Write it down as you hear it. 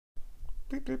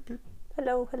Beep, beep, beep.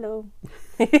 Hello, hello.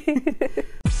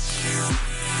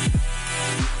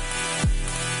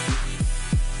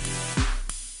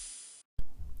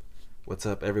 What's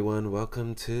up, everyone?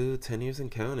 Welcome to 10 Years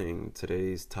and Counting.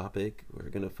 Today's topic, we're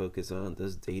going to focus on,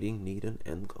 does dating need an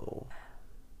end goal?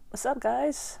 What's up,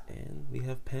 guys? And we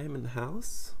have Pam in the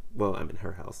house. Well, I'm in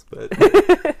her house, but...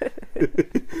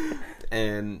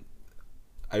 And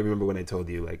I remember when I told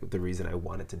you, like, the reason I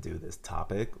wanted to do this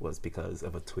topic was because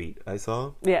of a tweet I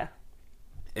saw. Yeah.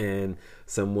 And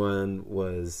someone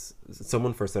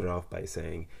first started off by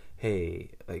saying, hey,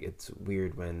 like, it's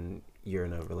weird when you're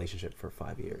in a relationship for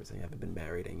 5 years and you haven't been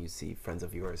married and you see friends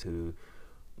of yours who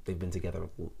they've been together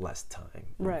less time.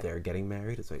 Right. They're getting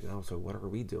married. It's like, oh, so what are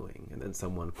we doing? And then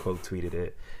someone quote tweeted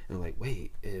it and like,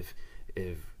 wait, if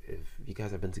you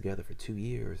guys have been together for 2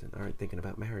 years and aren't thinking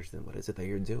about marriage, then what is it that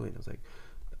you're doing? I was like,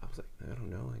 I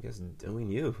don't know. I guess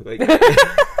doing you. Like,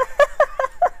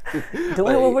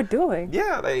 Doing what we're doing.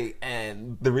 Yeah,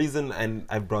 and the reason, and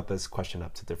I've brought this question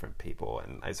up to different people,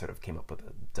 and I sort of came up with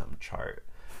a dumb chart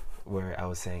where I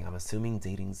was saying, I'm assuming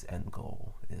dating's end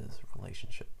goal is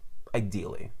relationship.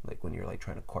 Ideally, like when you're like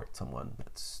trying to court someone,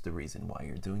 that's the reason why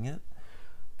you're doing it.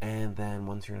 And then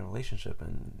once you're in a relationship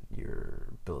and you're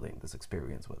building this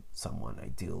experience with someone,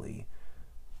 ideally,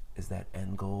 is that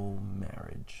end goal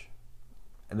marriage?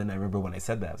 And then I remember when I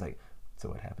said that, I was like, so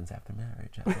what happens after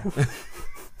marriage?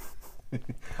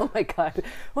 Oh my God.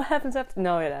 What happens after?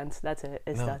 No, it ends. That's it.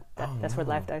 It's done. That's where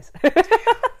life dies.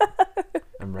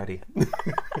 I'm ready.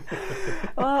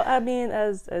 Well, I mean,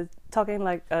 as talking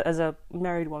like as a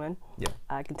married woman, Yeah.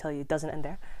 I can tell you it doesn't end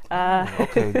there.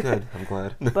 Okay, good. I'm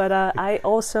glad. But I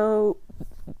also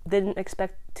didn't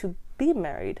expect to be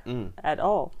married at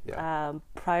all. Yeah.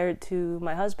 Prior to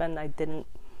my husband, I didn't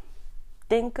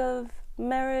think of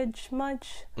marriage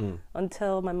much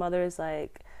until my mother is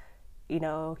like, you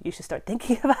know, you should start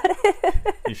thinking about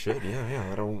it. You should,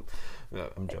 yeah.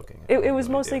 I'm joking. It was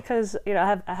mostly because, you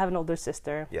know, I have an older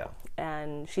sister. Yeah.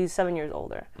 And she's 7 years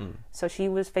older. So she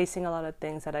was facing a lot of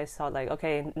things that I saw like,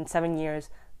 okay, in 7 years,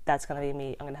 that's going to be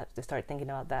me. I'm going to have to start thinking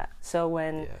about that. So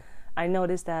when I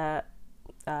noticed that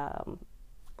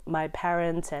my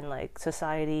parents and like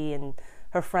society and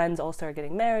her friends all started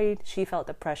getting married, she felt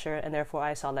the pressure. And therefore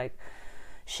I saw like,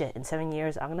 shit, in 7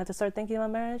 years, I'm going to have to start thinking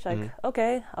about marriage. Like,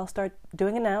 okay, I'll start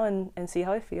doing it now and see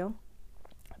how I feel.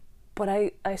 But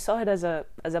I saw it as a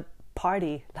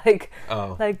party. Like,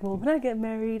 well, when I get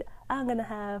married, I'm going to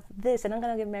have this, and I'm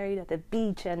going to get married at the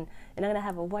beach, and I'm going to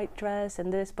have a white dress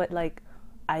and this. But, like,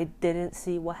 I didn't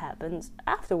see what happens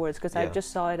afterwards because I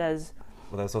just saw it as...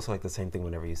 Well, that's also like the same thing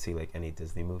whenever you see like any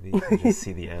Disney movie. You just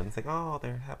see the end. It's like, oh,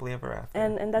 they're happily ever after.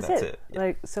 And that's it. Yeah.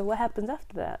 Like, so what happens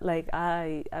after that? Like,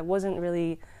 I wasn't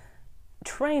really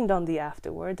trained on the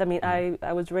afterwards. I mean,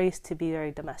 I was raised to be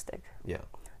very domestic. Yeah.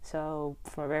 So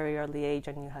from a very early age,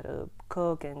 I knew how to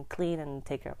cook and clean and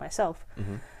take care of myself.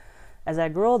 As I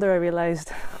grew older, I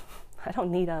realized I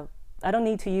don't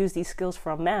need to use these skills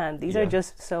for a man. These are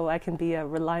just so I can be a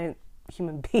reliant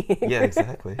human being. Yeah,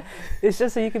 exactly. It's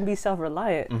just so you can be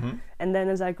self-reliant. And then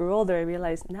as I grew older, I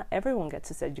realized not everyone gets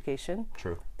this education.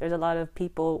 True. There's a lot of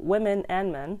people, women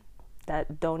and men,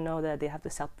 that don't know that they have to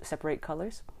separate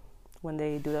colors when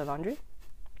they do their laundry.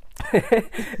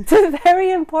 It's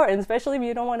very important, especially if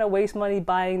you don't want to waste money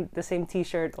buying the same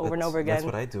t-shirt over and over again. That's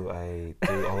what I do. I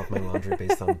do all of my laundry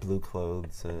based on blue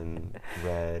clothes and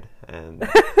red and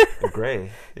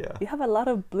gray. Yeah. You have a lot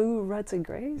of blue, reds, and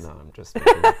grays? No, I'm just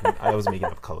I was making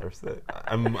up colors.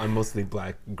 I'm mostly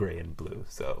black, gray, and blue.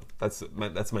 So that's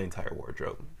my entire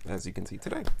wardrobe, as you can see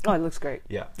today. Oh, it looks great.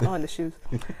 Yeah. Oh, and the shoes.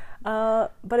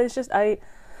 But it's just I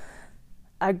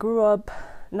grew up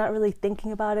not really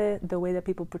thinking about it the way that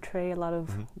people portray a lot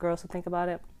of girls to think about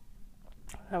it.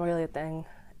 Not really a thing.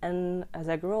 And as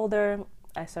I grew older,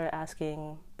 I started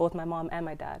asking both my mom and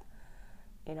my dad,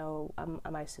 you know, am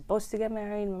I supposed to get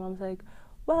married? My mom's like,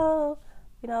 well,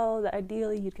 you know,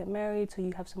 ideally you'd get married so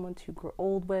you have someone to grow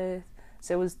old with.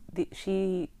 So it was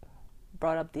she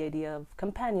brought up the idea of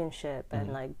companionship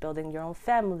and like building your own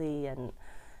family and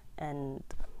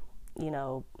you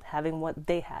know, having what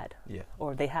they had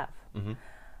or they have.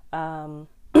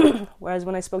 Whereas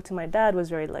when I spoke to my dad, was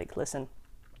very like, listen,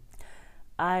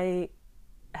 I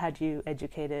had you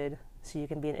educated so you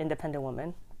can be an independent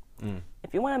woman.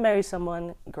 If you want to marry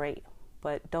someone, great,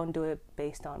 but don't do it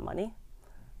based on money.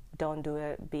 Don't do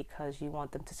it because you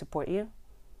want them to support you.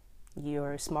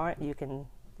 You're smart. You can,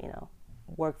 you know,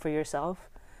 work for yourself.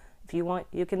 If you want,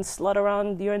 you can slut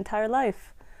around your entire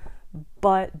life,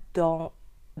 but don't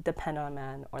depend on a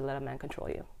man or let a man control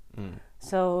you.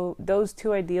 So those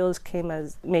two ideals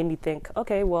made me think,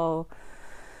 okay, well,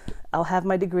 I'll have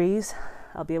my degrees,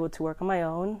 I'll be able to work on my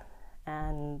own,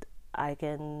 and I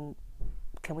can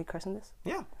we curse in this?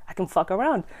 Yeah. I can fuck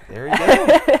around. There you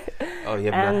go. Oh,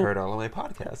 you have not heard all of my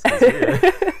podcasts.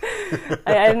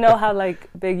 I didn't know how like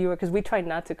big you were, because we tried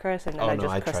not to curse, and then I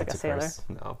just cursed like a sailor.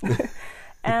 No.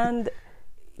 And,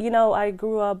 you know, I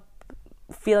grew up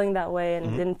feeling that way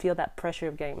and didn't feel that pressure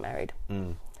of getting married.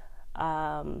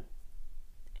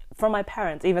 From my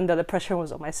parents, even though the pressure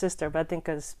was on my sister, but I think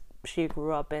because she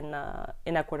grew up in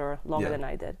Ecuador longer than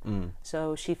I did.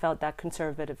 So she felt that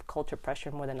conservative culture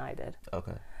pressure more than I did.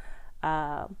 Okay.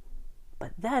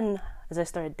 But then, as I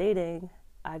started dating,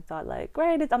 I thought like,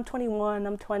 great, I'm 21,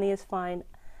 I'm 20, it's fine.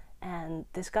 And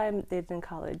this guy I dated in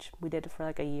college, we dated for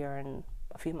like a year and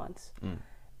a few months.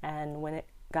 And when it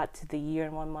got to the year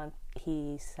and 1 month,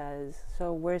 he says,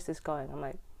 so where's this going? I'm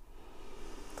like,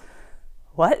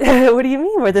 what? What do you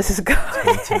mean where this is going?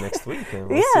 It's going to next week, and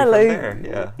we'll see from there.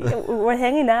 Yeah. We're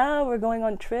hanging out, we're going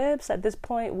on trips. At this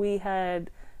point, we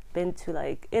had been to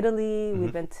like Italy,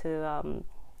 we've been to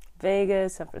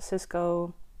Vegas, San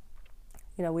Francisco.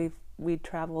 You know, we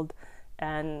traveled,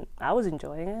 and I was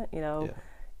enjoying it. You know,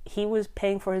 he was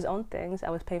paying for his own things, I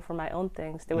was paying for my own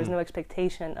things. There was no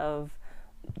expectation of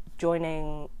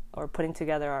joining or putting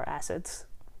together our assets.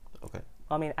 Okay.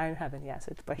 I mean, I didn't have any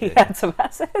assets, but he had some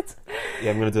assets.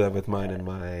 Yeah, I'm going to do that with mine and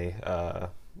my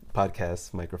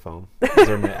podcast microphone. Those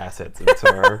are my assets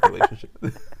into our relationship.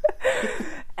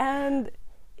 And,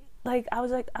 like, I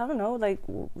was like, I don't know, like,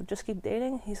 just keep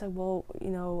dating? He's like, well,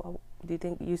 you know, do you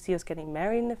think you see us getting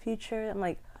married in the future? I'm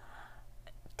like,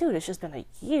 dude, it's just been a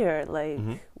year. Like,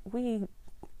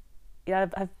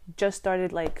 I've just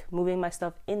started, like, moving my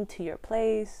stuff into your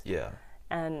place. Yeah.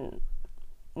 And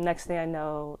next thing I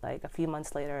know, like a few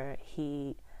months later,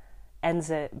 he ends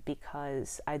it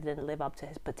because I didn't live up to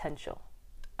his potential.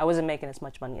 I wasn't making as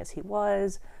much money as he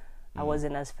was. I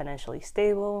wasn't as financially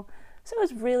stable. So it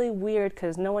was really weird,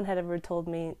 because no one had ever told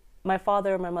me, my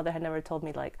father or my mother had never told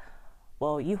me like,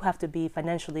 well, you have to be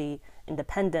financially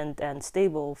independent and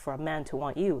stable for a man to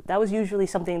want you. That was usually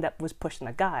something that was pushed on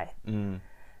a guy.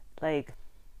 Like,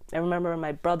 I remember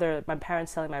my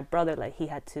parents telling my brother, like, he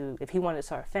had to, if he wanted to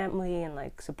start a family and,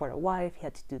 like, support a wife, he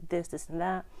had to do this, and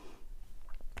that.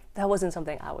 That wasn't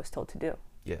something I was told to do.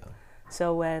 Yeah.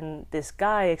 So when this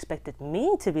guy expected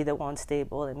me to be the one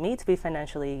stable and me to be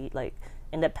financially, like,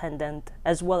 independent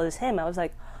as well as him, I was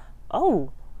like,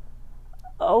 oh,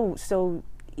 so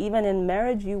even in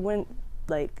marriage you wouldn't,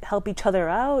 like, help each other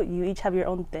out? You each have your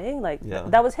own thing? Like,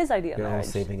 that was his idea of marriage. Your own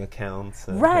saving accounts.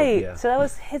 Right. So that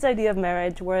was his idea of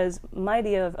marriage, whereas my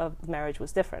idea of marriage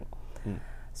was different.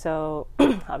 So,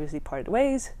 obviously parted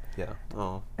ways. Yeah.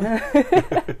 Oh.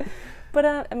 But,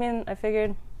 I mean, I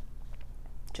figured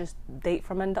just date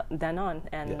from then on.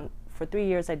 And for 3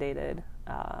 years I dated,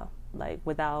 like,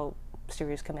 without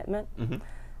serious commitment.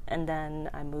 And then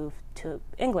I moved to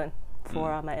England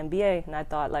for my MBA. And I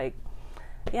thought, like,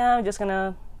 yeah, I'm just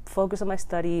gonna focus on my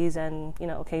studies and, you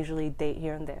know, occasionally date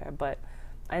here and there. But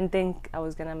I didn't think I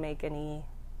was gonna make any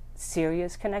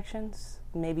serious connections,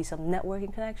 maybe some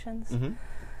networking connections.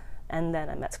 And then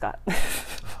I met Scott.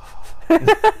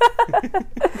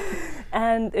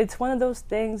 And it's one of those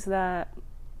things that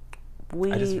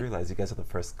I just realized you guys are the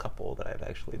first couple that I've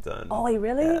actually done. Oh, wait,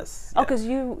 really? Yes. Oh, because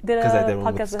you did a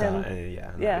podcast with him.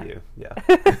 Yeah. You. Yeah.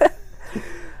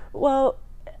 Well,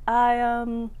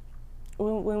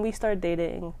 when we started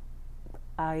dating,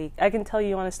 I can tell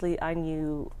you honestly, I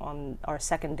knew on our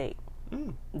second date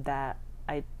that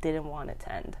I didn't want it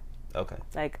to end. Okay.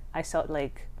 Like, I felt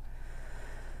like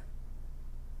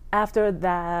after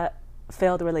that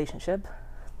failed relationship,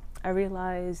 I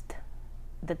realized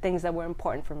the things that were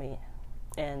important for me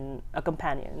in a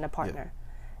companion, in a partner.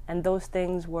 And those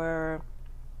things were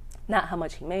not how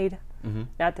much he made,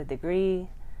 not the degree,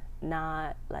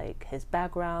 not like his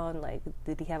background, like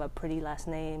did he have a pretty last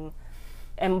name,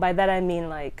 and by that I mean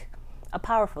like a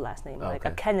powerful last name, like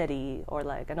a Kennedy or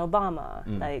like an Obama,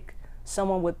 like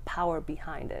someone with power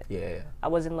behind it. I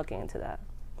wasn't looking into that,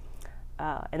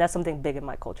 and that's something big in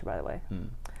my culture, by the way.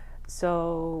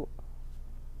 So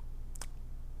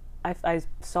I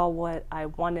saw what I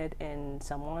wanted in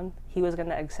someone. He was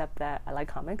gonna accept that I like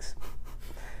comics.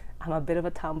 I'm a bit of a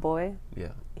tomboy. Yeah.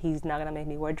 He's not gonna make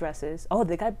me wear dresses. Oh,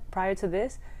 the guy prior to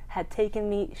this had taken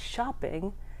me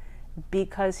shopping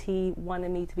because he wanted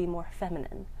me to be more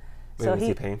feminine. Wait, so was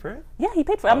he paying for it? Yeah, he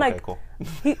paid for it. I'm like, cool.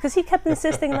 Because he kept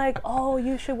insisting like, oh,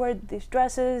 you should wear these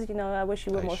dresses. You know, I wish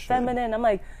you were more feminine. I'm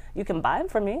like, you can buy them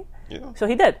for me. Yeah. So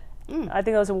he did. I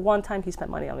think it was the one time he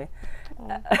spent money on me.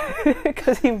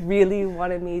 Because he really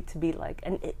wanted me to be like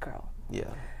an it girl. Yeah.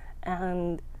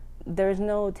 And there's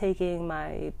no taking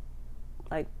my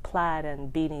like plaid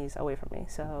and beanies away from me.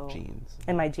 So Jeans.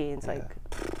 And my jeans, Yeah. like,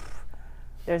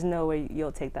 there's no way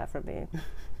you'll take that from me.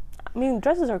 I mean,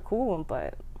 dresses are cool,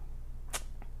 but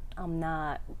I'm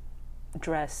not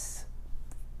dress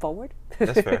forward.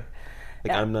 That's fair. Like,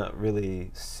 Yeah. I'm not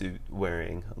really suit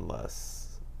wearing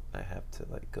unless I have to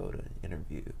like go to an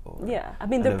interview or Yeah, I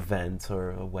mean, an event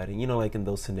or a wedding, you know, like in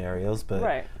those scenarios. But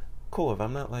right. cool, if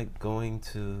I'm not like going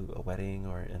to a wedding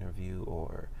or an interview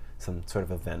or some sort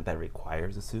of event that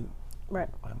requires a suit, Right.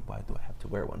 why do I have to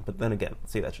wear one? But then again,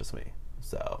 see, that's just me.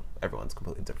 So everyone's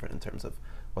completely different in terms of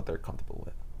what they're comfortable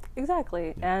with.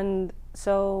 Exactly. Yeah. And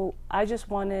so I just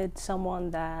wanted someone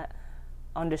that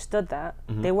understood that.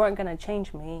 Mhm. They weren't going to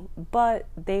change me, but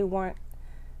they weren't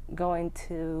going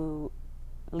to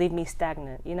leave me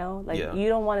stagnant, you know? Like, Yeah. you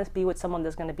don't want to be with someone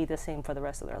that's going to be the same for the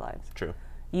rest of their lives. True.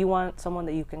 You want someone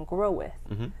that you can grow with,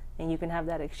 Mm-hmm. and you can have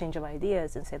that exchange of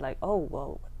ideas and say, like, oh,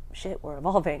 well, shit, we're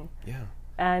evolving. Yeah.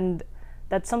 And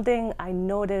that's something I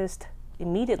noticed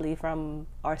immediately from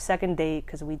our second date,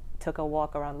 because we took a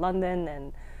walk around London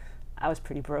and I was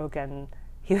pretty broke, and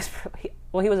he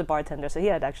was a bartender, so he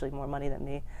had actually more money than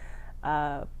me.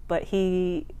 But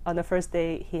on the first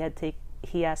date,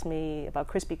 he asked me about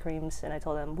Krispy Kremes, and I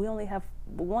told him we only have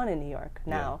one in New York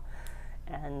now,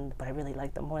 but I really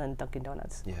like them more than Dunkin'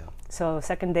 Donuts. Yeah. So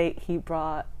second date, he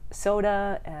brought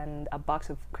soda and a box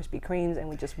of Krispy Kremes, and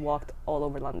we just walked all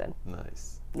over London.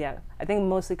 Nice. Yeah, I think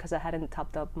mostly because I hadn't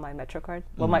topped up my Metro card,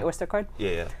 well, my Oyster card.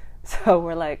 Yeah, yeah. So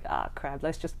we're like, crap,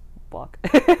 let's just walk.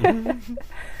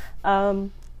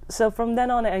 So from then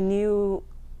on, I knew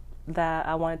that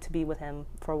I wanted to be with him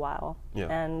for a while. Yeah.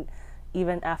 And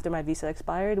even after my visa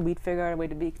expired, we'd figure out a way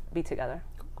to be together.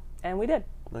 And we did.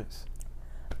 Nice.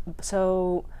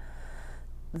 So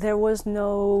there was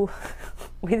no,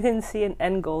 we didn't see an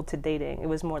end goal to dating. It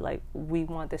was more like, we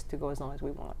want this to go as long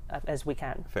as we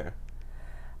can. Fair.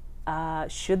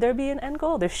 Should there be an end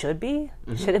goal? There should be.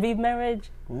 Mm-hmm. Should it be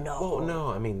marriage? No. Oh, no,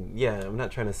 I mean, yeah, I'm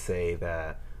not trying to say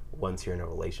that once you're in a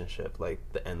relationship, like,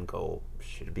 the end goal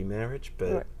should be marriage,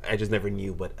 but Right. I just never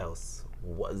knew what else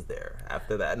was there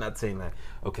after that. Not saying that,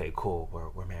 okay, cool,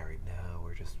 we're married now,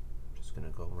 we're just gonna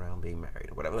go around being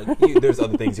married or whatever. Like, there's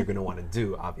other things you're gonna want to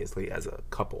do, obviously, as a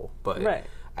couple, but Right.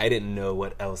 I didn't know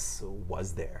what else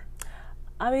was there.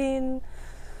 I mean,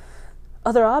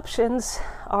 other options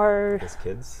are, As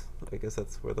kids, I guess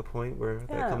that's where the point where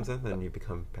that Yeah. comes in, then you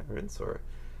become parents, or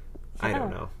I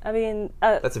don't know. I mean,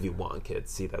 That's if you want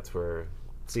kids. I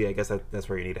guess that's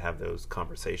where you need to have those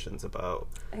conversations about,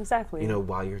 exactly. you know,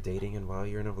 while you're dating and while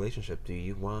you're in a relationship, do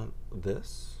you want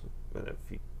this? And if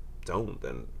you don't,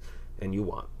 then, and you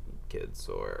want kids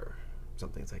or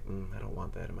something, it's like, I don't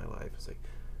want that in my life. It's like,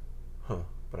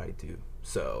 but I do.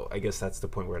 So I guess that's the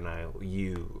point where now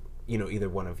you know, either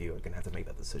one of you are going to have to make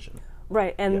that decision.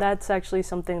 Right, and Yeah. that's actually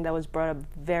something that was brought up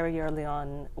very early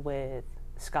on with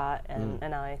Scott and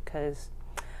I, because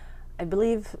I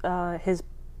believe his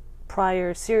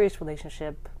prior serious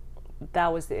relationship,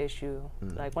 that was the issue.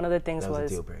 Like, one of the things That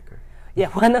was a deal breaker. Yeah,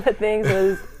 one of the things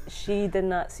was she did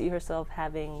not see herself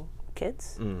having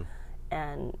kids,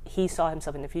 and he saw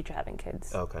himself in the future having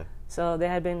kids. Okay. So they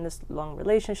had been in this long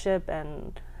relationship,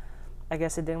 and I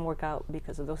guess it didn't work out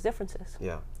because of those differences.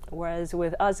 Yeah. Whereas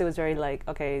with us, it was very like,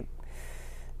 okay,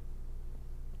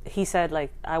 he said,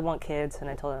 like, I want kids, and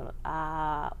I told him,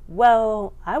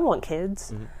 well, I want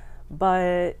kids,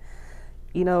 but,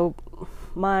 you know,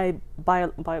 my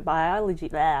biology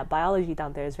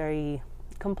down there is very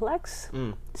complex,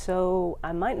 so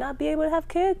I might not be able to have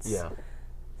kids. Yeah.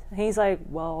 And he's like,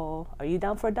 well, are you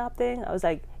down for adopting? I was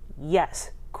like,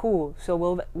 yes, cool. So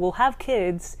we'll have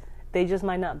kids. They just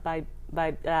might not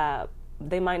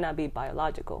they might not be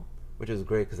biological. Which is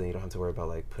great because then you don't have to worry about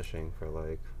like pushing for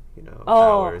like, you know,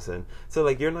 Oh. hours, and so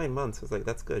like your 9 months is like,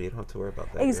 that's good. You don't have to worry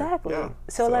about that. Exactly. Yeah.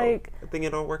 So, like, I think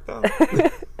it all worked out.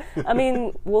 I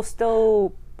mean, we'll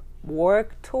still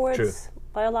work towards True.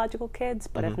 biological kids,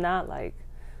 but if not, like,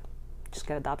 just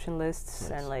get adoption lists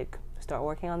and like start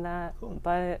working on that. Cool.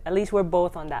 But at least we're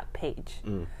both on that page.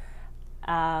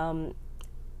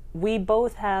 We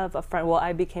both have a friend. Well,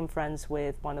 I became friends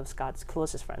with one of Scott's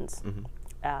closest friends.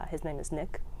 His name is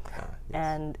Nick. Yes.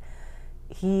 And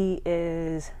he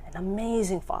is an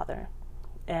amazing father,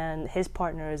 and his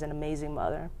partner is an amazing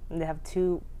mother, and they have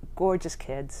 2 gorgeous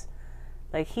kids.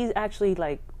 Like, he's actually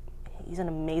like, he's an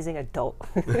amazing adult.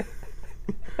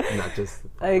 Not just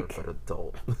Like- but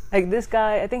adult. Like, this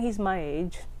guy, I think he's my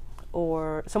age,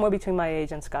 or somewhere between my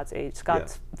age and Scott's age.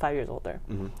 Scott's 5 years older.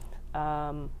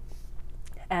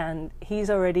 And he's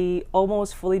already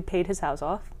almost fully paid his house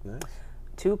off. Nice.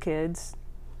 2 kids.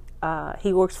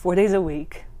 He works 4 days a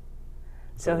week.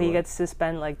 So he gets to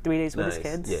spend like 3 days with his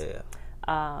kids. Yeah.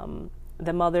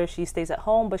 The mother, she stays at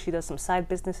home, but she does some side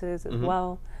businesses as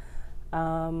well.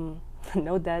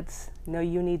 No debts, no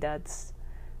uni debts,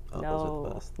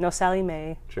 no Sally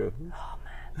Mae. True. Oh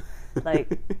man,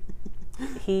 like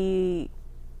he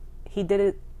did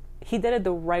it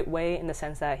the right way, in the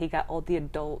sense that he got all the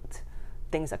adult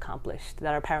things accomplished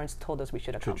that our parents told us we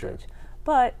should accomplish. True.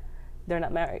 But they're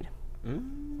not married.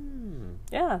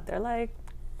 Yeah, they're like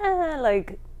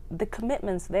the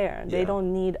commitment's there. They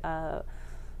don't need a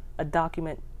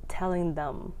document telling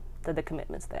them that the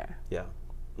commitment's there. Yeah.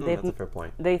 That's a fair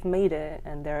point. They've made it,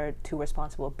 and they're two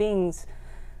responsible beings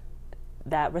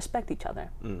that respect each other.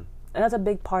 And that's a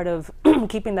big part of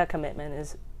keeping that commitment,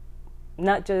 is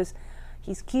not just,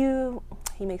 he's cute,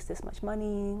 he makes this much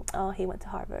money, oh, he went to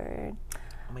Harvard.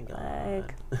 Oh my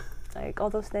God. Like all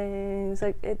those things,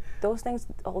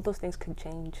 all those things could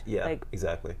change. Yeah, like,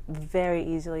 exactly. Very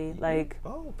easily. Like,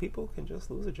 oh, people can just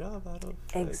lose a job out of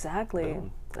exactly.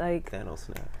 Like Thanos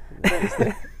snap.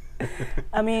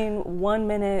 I mean, one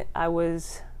minute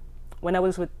when I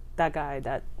was with that guy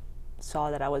that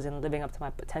saw that I wasn't living up to my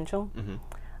potential,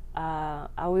 I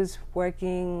was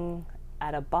working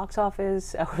at a box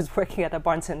office, I was working at a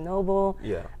Barnes & Noble,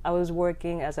 I was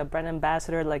working as a brand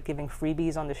ambassador, like giving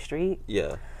freebies on the street.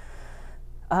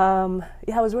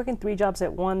 I was working 3 jobs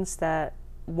at once that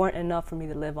weren't enough for me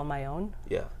to live on my own.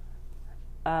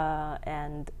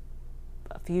 And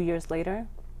a few years later,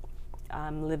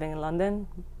 I'm living in London,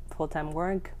 full-time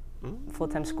work,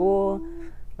 full-time school,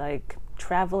 like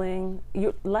traveling.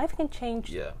 Your life can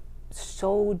change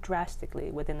so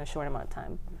drastically within a short amount of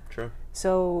time. True.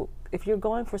 So if you're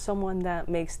going for someone that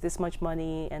makes this much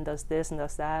money and does this and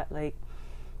does that, like,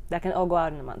 that can all go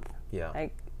out in a month.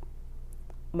 Like,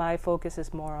 my focus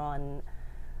is more on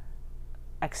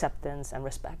acceptance and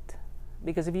respect.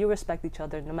 Because if you respect each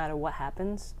other, no matter what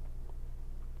happens,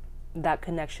 that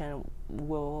connection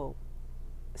will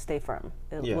stay firm.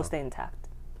 It will stay intact.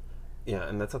 Yeah,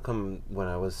 and that's how come when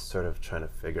I was sort of trying to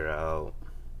figure out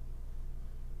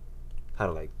how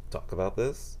to, like, talk about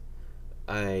this,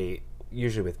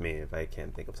 usually with me, if I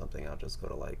can't think of something, I'll just go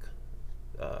to, like,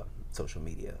 social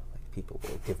media. Like, people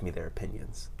will give me their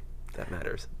opinions. That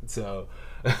matters. So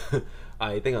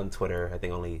I think on Twitter,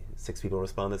 only 6 people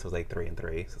responded, so it was like 3 and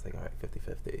 3. So it's like, all right,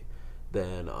 50-50.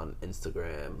 Then on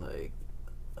Instagram, like,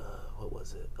 what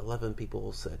was it? 11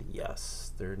 people said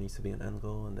yes, there needs to be an end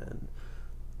goal, and then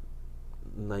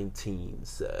 19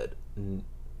 said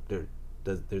there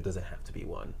doesn't have to be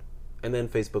one. And then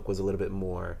Facebook was a little bit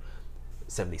more,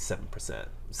 77%.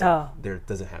 So there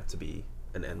doesn't have to be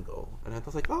an end goal. And I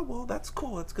was like, oh, well, that's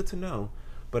cool. That's good to know.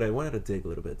 But I wanted to dig a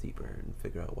little bit deeper and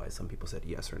figure out why some people said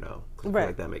yes or no. Because I feel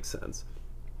like that makes sense.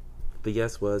 The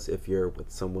yes was if you're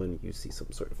with someone, you see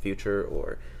some sort of future,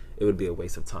 or it would be a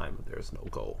waste of time if there's no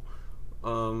goal.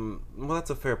 Well, that's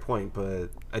a fair point, but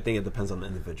I think it depends on the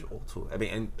individual too. I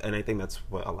mean, and I think that's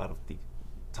what a lot of the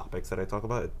topics that I talk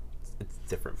about, it's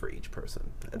different for each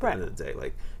person at the end of the day.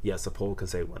 Like, yes, a poll can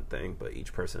say one thing, but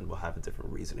each person will have a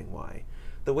different reasoning why.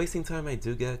 The wasting time I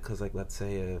do get, because, like, let's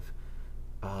say if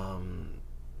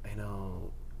I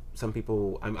know some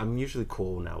people, I'm usually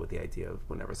cool now with the idea of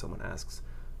whenever someone asks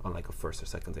on, like, a first or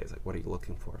second day, it's like, what are you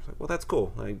looking for? It's like, well, that's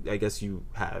cool. I guess you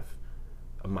have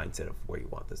a mindset of where you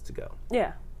want this to go.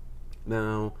 Yeah.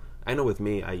 Now, I know with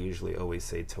me, I usually always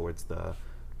say towards the,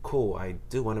 cool, I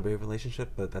do want to be in a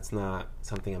relationship, but that's not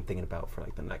something I'm thinking about for,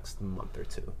 like, the next month or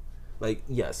two. Like,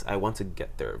 yes, I want to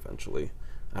get there eventually.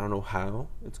 I don't know how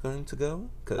it's going to go.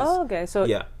 Okay. So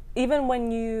even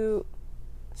when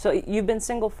so you've been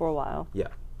single for a while. Yeah.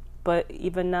 But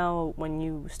even now, when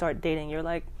you start dating, you're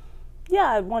like, yeah,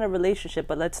 I want a relationship,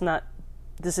 but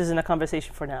this isn't a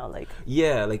conversation for now. Like,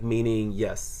 yeah, like, meaning,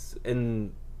 yes,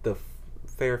 in the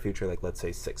fair future, like, let's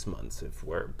say 6 months, if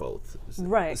we're both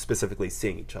specifically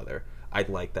seeing each other, I'd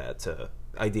like that to,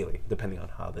 ideally, depending on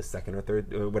how the second or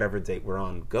third, or whatever date we're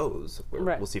on goes,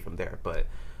 we'll see from there. But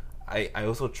I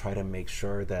also try to make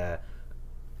sure that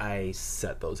I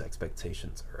set those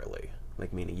expectations early.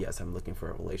 Like, meaning, yes, I'm looking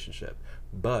for a relationship,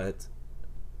 but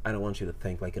I don't want you to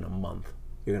think, like, in a month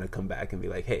you're gonna come back and be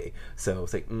like, hey, so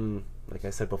it's like, like I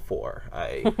said before,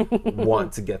 I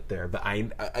want to get there, but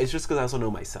it's just because I also know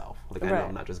myself. Like, I know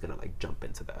I'm not just gonna, like, jump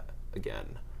into that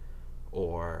again,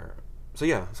 so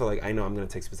like, I know I'm gonna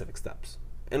take specific steps,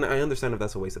 and I understand if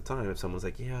that's a waste of time. If someone's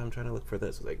like, yeah, I'm trying to look for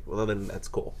this, it's like, well, then that's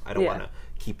cool. I don't want to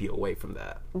keep you away from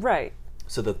that. Right.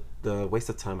 So the waste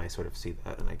of time, I sort of see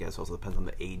that, and I guess also depends on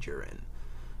the age you're in.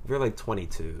 If you're, like,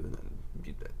 22,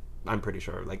 then I'm pretty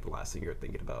sure, like, the last thing you're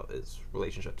thinking about is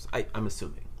relationships. I'm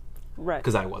assuming. Right.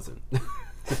 Because I wasn't.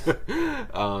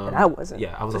 And I wasn't.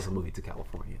 Yeah, I was also moving to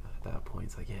California at that point.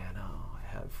 It's like, yeah, no,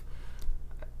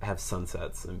 I have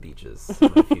sunsets and beaches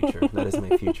in my future. That is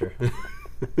my future.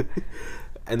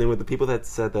 And then with the people that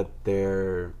said that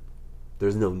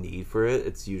there's no need for it,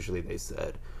 it's usually, they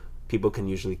said people can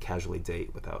usually casually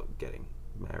date without getting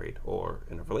married or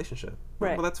in a relationship.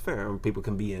 Right. Well, that's fair. People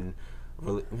can be in,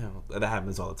 that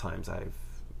happens all the times.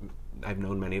 I've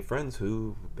known many friends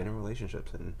who've been in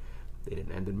relationships and they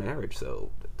didn't end in marriage, so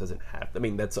it doesn't have. I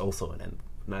mean, that's also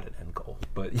not an end goal,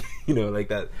 but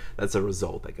like that's a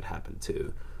result that could happen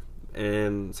too.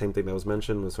 And same thing that was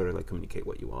mentioned was sort of like communicate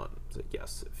what you want. It's like,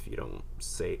 yes, if you don't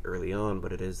say early on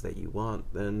what it is that you want,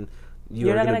 then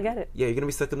you're not gonna get it. Yeah, you're gonna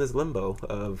be stuck in this limbo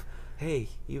of, hey,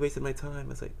 you wasted my time.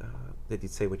 It's like, did you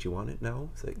say what you wanted? No.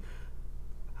 It's like,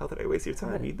 how did I waste your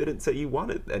time? You didn't say you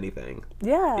wanted anything.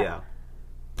 Yeah.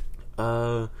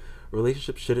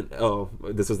 Relationship shouldn't. Oh,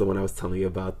 this was the one I was telling you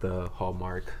about, the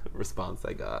Hallmark response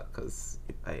I got, because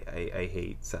I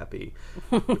hate sappy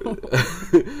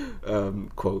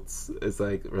quotes. It's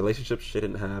like, relationships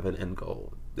shouldn't have an end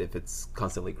goal if it's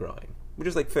constantly growing, which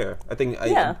is like fair. I think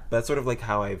that's sort of like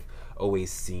how I've always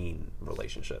seen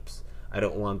relationships. I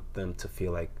don't want them to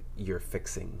feel like you're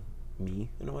fixing me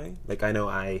in a way. Like, I know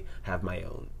I have my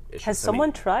own issues. Has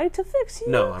someone tried to fix you?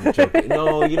 No, I'm joking.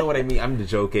 No, you know what I mean. I'm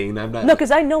joking. I'm not. No, because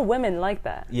I know women like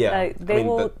that. Yeah, like,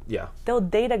 they'll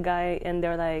date a guy and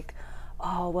they're like,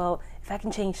 oh well, if I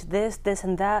can change this,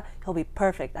 and that, he'll be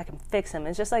perfect. I can fix him.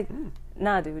 It's just like,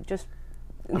 nah, dude, just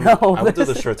no. I would do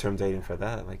the short-term dating for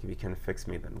that. Like, if you can fix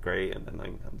me, then great, and then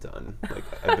I'm done. Like,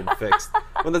 I've been fixed.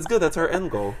 Well, that's good. That's our end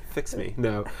goal. Fix me.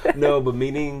 No, but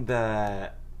meaning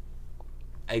that.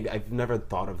 I've never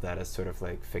thought of that as sort of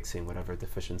like fixing whatever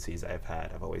deficiencies I've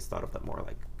had. I've always thought of that more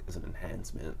like as an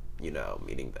enhancement,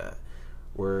 meaning that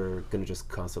we're going to just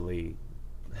constantly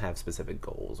have specific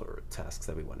goals or tasks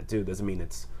that we want to do. Doesn't mean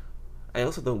I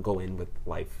also don't go in with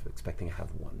life expecting to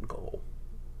have one goal.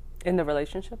 In the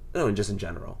relationship? No, and just in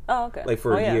general. Oh, okay. Like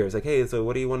for years, like, hey, so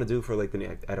what do you want to do for like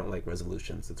I don't like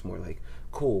resolutions. It's more like,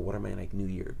 cool, what are my like New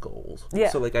Year goals? Yeah.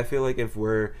 So like I feel like if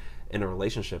we're in a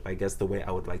relationship, I guess the way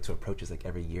I would like to approach is like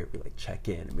every year we like check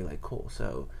in and be like, cool,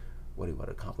 so what do you want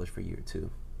to accomplish for year 2?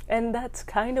 And that's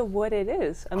kind of what it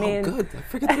is. I mean, good. I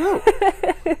figured it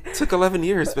out. Took 11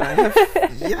 years, but I have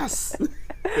yes.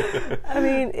 I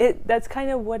mean, that's kind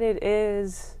of what it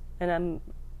is, and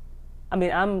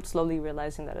I'm slowly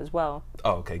realizing that as well.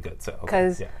 Oh, okay, good. So,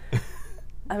 because,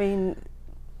 I mean,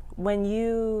 when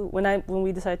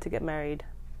we decided to get married,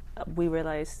 we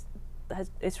realized that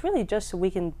it's really just so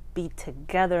we can be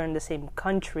together in the same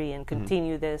country and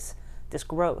continue this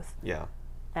growth. Yeah.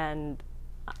 And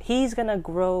he's gonna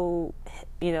grow,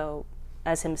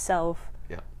 as himself.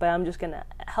 Yeah. But I'm just gonna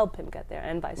help him get there,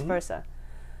 and vice versa.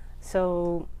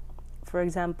 So, for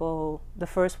example, the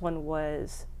first one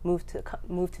was move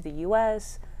to the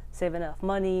U.S., save enough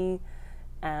money,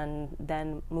 and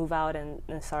then move out and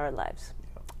start our lives.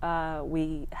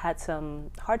 We had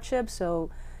some hardships, so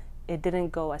it didn't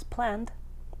go as planned.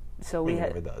 So it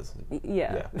never does.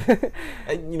 Yeah.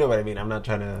 And you know what I mean. I'm not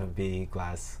trying to be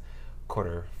glass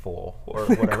quarter full or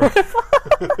whatever.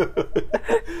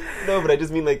 No, but I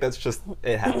just mean like that's just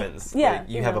it happens. Yeah. Like,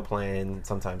 you have a plan.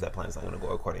 Sometimes that plan's not going to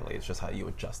go accordingly. It's just how you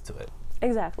adjust to it.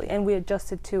 Exactly, and we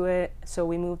adjusted to it. So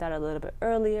we moved out a little bit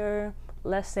earlier,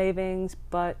 less savings,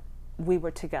 but we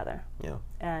were together. Yeah.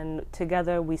 And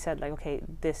together we said like, okay,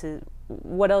 this is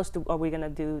what else are we going to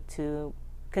do to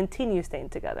continue staying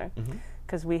together?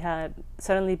 Because we had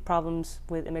suddenly problems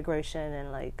with immigration,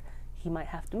 and like he might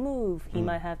have to move, he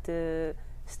might have to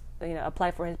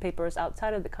apply for his papers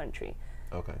outside of the country.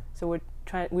 Okay. So we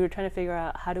were trying to figure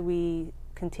out how do we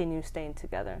continue staying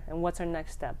together and what's our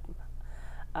next step.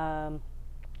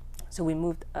 So we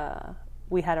moved.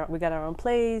 We got our own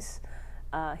place.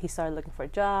 He started looking for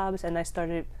jobs, and I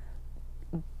started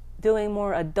doing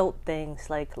more adult things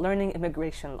like learning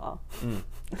immigration law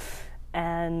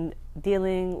and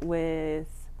dealing with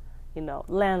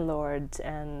landlords,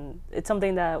 and it's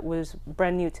something that was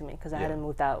brand new to me because I hadn't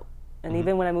moved out. And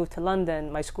even when I moved to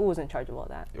London, my school was in charge of all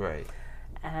that. Right.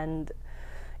 And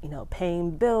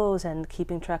paying bills and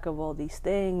keeping track of all these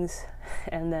things,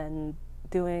 and then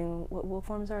doing what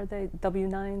forms are they?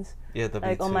 W-9s? Yeah, W-2,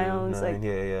 like on my own. Like,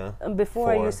 yeah. Before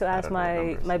 4, I used to ask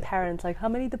my parents like, how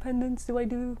many dependents do I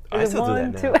do? I still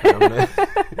do that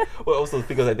now. Well, also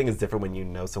because I think it's different when you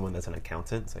know someone that's an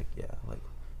accountant. It's like,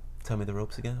 tell me the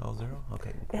ropes again. All 0.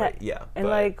 Okay, great. Yeah. And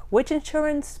like, which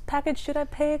insurance package should I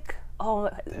pick?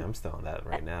 Oh, damn, I'm still on that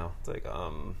right now. It's like,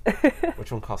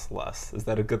 which one costs less? Is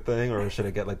that a good thing, or should I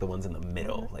get like the ones in the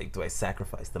middle? Like, do I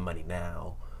sacrifice the money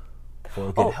now for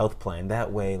a good health plan.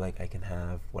 That way, like, I can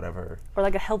have whatever. Or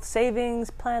like a health savings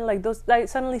plan. Like those, I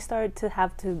suddenly started to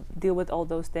have to deal with all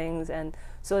those things, and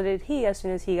so did he as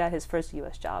soon as he got his first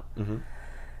U.S. job. Mm-hmm.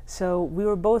 So we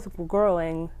were both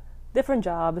growing, different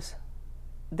jobs,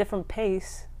 different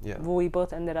pace. Yeah. But we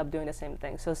both ended up doing the same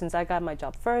thing. So since I got my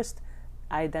job first,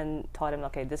 I then taught him,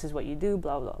 okay, this is what you do,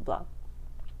 blah, blah, blah.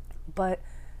 But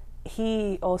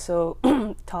he also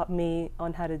taught me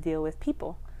on how to deal with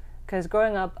people. Because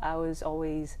growing up, I was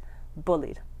always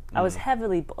bullied. I was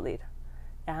heavily bullied.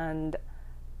 And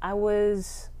I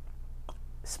was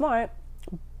smart,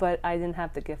 but I didn't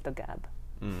have the gift of gab.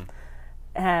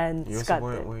 And you also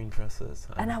weren't wearing dresses.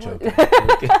 I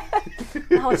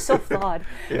was so flawed.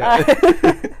 Yeah.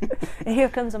 And here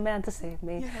comes a man to save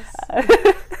me.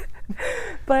 Yes.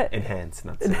 But enhance,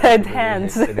 not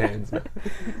enhance. Enhance.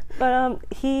 But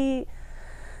he,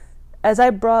 as I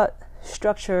brought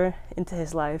structure into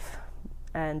his life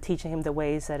and teaching him the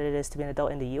ways that it is to be an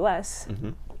adult in the U.S.,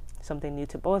 something new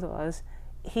to both of us,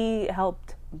 he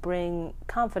helped bring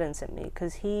confidence in me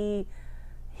because he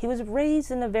was raised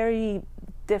in a very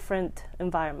different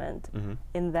environment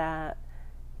in that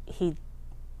he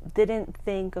didn't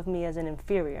think of me as an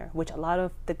inferior, which a lot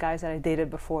of the guys that I dated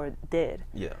before did.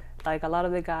 Yeah. Like a lot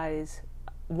of the guys,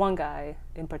 one guy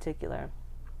in particular,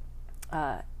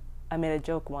 I made a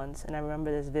joke once, and I remember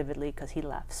this vividly because he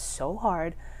laughed so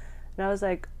hard. And I was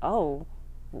like, oh,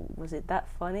 was it that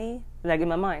funny? Like in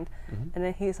my mind. And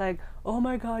then he's like, oh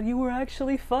my God, you were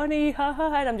actually funny. Ha ha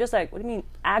ha. And I'm just like, what do you mean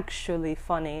actually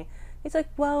funny? He's like,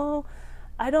 well,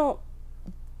 I'm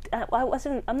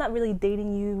not really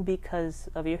dating you because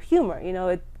of your humor, you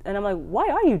know? And I'm like, why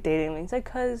are you dating me? He's like,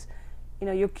 because, you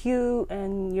know, you're cute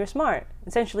and you're smart.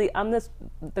 Essentially, I'm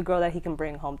the girl that he can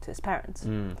bring home to his parents.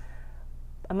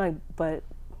 I'm like, but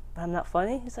I'm not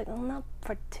funny? He's like, oh, not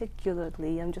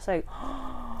particularly. I'm just like,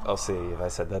 oh, see, if I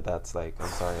said that, that's like, I'm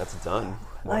sorry, that's done.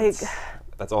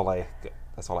 That's all I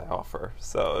offer.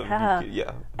 So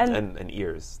yeah, and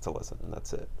ears to listen, and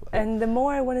that's it. Like, and the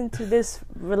more I went into this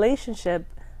relationship,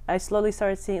 I slowly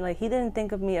started seeing, like, he didn't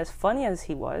think of me as funny as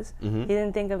he was. He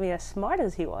didn't think of me as smart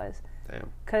as he was.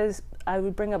 Damn. Because I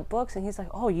would bring up books, and he's like,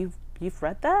 oh, you've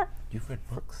read that? You've read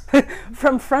books?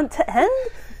 From front to end?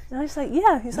 And I was like,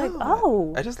 yeah. He's like,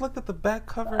 oh. I just looked at the back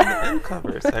cover and the end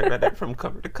covers. I read it from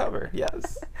cover to cover,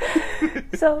 yes.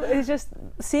 So it's just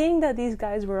seeing that these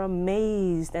guys were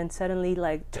amazed and suddenly,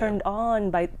 like, turned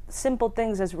on by simple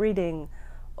things as reading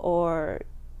or,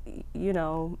 you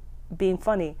know, being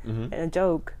funny and a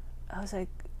joke. I was like,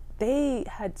 they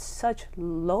had such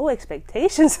low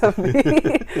expectations of me.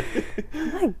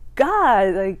 My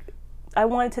God, like, I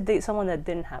wanted to date someone that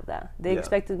didn't have that. They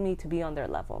expected me to be on their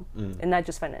level, and not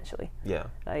just financially. Yeah.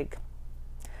 Like,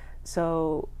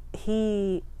 so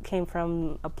he came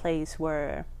from a place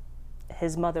where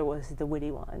his mother was the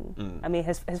witty one. I mean,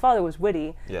 his father was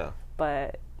witty,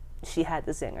 but she had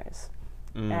the zingers.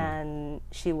 And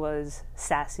she was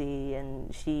sassy,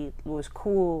 and she was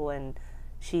cool, and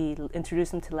she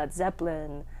introduced him to Led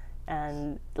Zeppelin,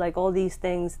 and like all these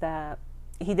things that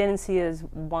he didn't see as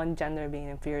one gender being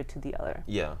inferior to the other.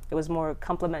 Yeah. It was more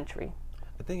complementary.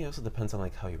 I think it also depends on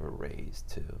like how you were raised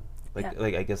too.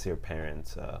 Like I guess your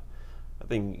parents, I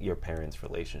think your parents'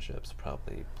 relationships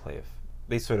probably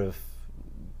they sort of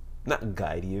not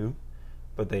guide you,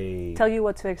 but they tell you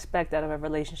what to expect out of a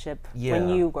relationship when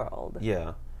you grow old.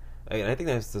 Yeah. And I think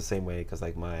that's the same way because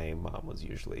like my mom was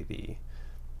usually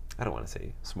I don't want to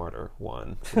say smarter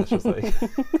one. So, just like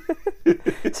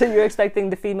so you're expecting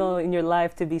the female in your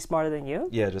life to be smarter than you?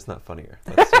 Yeah, just not funnier.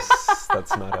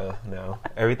 That's not a no.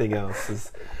 Everything else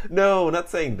is no. Not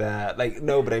saying that. Like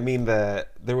no, but I mean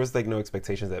that there was like no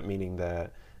expectations. That meaning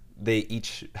that they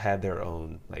each had their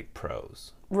own like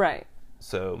pros. Right.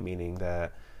 So meaning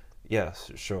that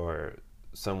yes, sure,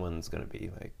 someone's gonna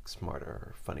be like smarter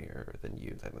or funnier than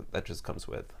you. That just comes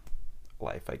with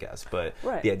life, I guess. But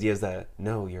the idea is that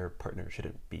no, your partner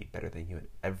shouldn't be better than you at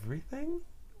everything.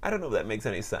 I don't know if that makes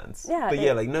any sense. Yeah. But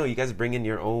like no, you guys bring in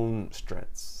your own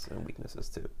strengths and weaknesses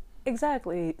too.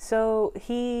 Exactly. So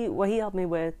what he helped me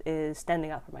with is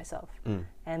standing up for myself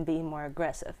and being more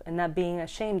aggressive and not being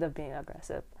ashamed of being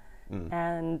aggressive.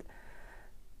 And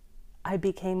I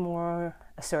became more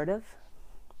assertive.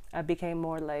 I became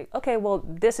more like, okay, well,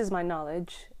 this is my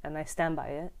knowledge and I stand by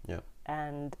it. Yeah.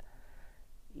 And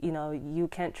you know, you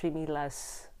can't treat me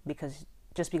less because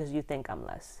you think I'm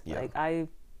less. Yeah. Like I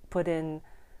put in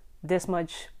this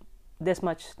much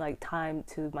like time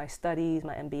to my studies,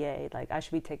 my MBA. Like I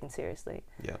should be taken seriously.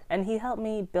 Yeah. And he helped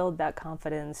me build that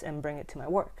confidence and bring it to my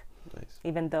work. Nice.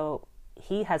 Even though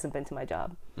he hasn't been to my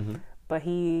job, But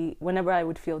whenever I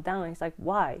would feel down, he's like,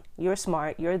 why? You're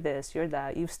smart, you're this, you're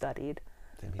that, you've studied.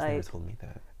 Damn, he's like, never told me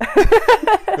that.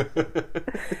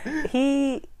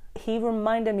 He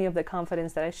reminded me of the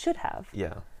confidence that I should have.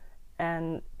 Yeah.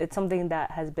 And it's something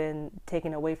that has been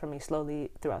taken away from me slowly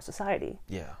throughout society.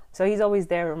 Yeah. So he's always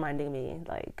there reminding me,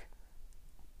 like,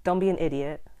 don't be an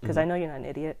idiot, because I know you're not an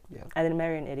idiot. Yeah. I didn't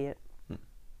marry an idiot.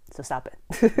 So stop it.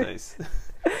 Nice.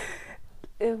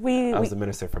 I was the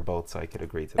minister for both, so I could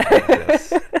agree to that.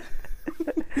 Yes.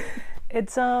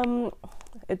 It's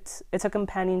a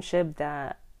companionship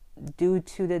that, due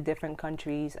to the different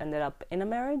countries, ended up in a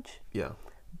marriage. Yeah.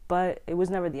 But it was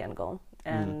never the end goal,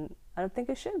 and I don't think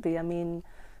it should be. I mean,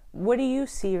 where do you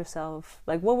see yourself?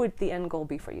 Like, what would the end goal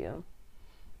be for you?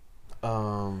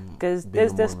 Because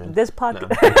there's this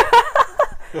podcast.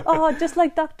 No. Oh, just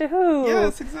like Doctor Who.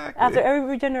 Yes, exactly. After every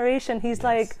regeneration, he's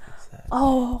like, exactly.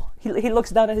 Oh, he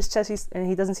looks down at his chest and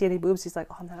he doesn't see any boobs. He's like,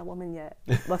 oh, I'm not a woman yet.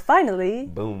 But finally.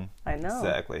 Boom. I know.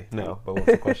 Exactly. No, but what's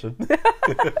the question?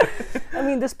 I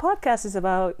mean, this podcast is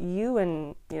about you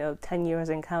and, 10 years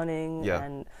and counting. Yeah.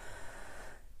 And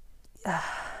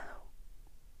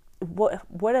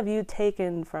what have you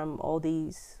taken from all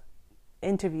these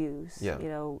interviews? Yeah.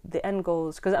 The end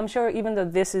goals. Because I'm sure even though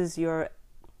this is your,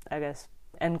 I guess,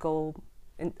 end goal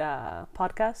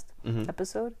podcast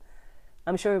episode,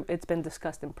 I'm sure it's been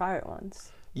discussed in prior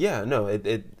ones. Yeah, no,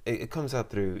 it comes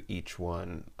out through each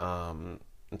one.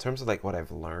 In terms of like what I've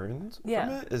learned from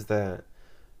it is that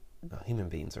human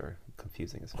beings are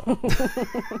confusing as well,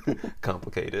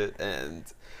 complicated, and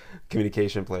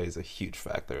communication plays a huge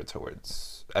factor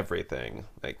towards everything.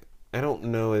 Like, I don't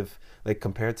know if, like,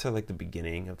 compared to like the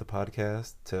beginning of the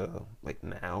podcast to like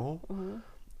now,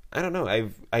 I don't know.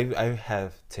 I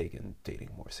have taken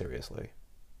dating more seriously.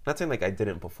 Not saying like I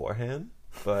didn't beforehand,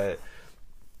 but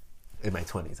in my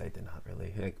 20s I did not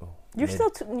really. Like, you're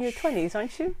still in your 20s,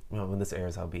 aren't you? Well, when this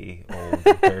airs, I'll be old,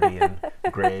 dirty, and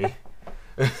gray,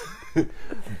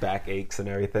 back aches and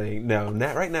everything. No,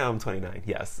 not right now. I'm 29.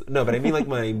 Yes, no, but I mean like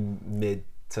my mid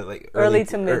to like early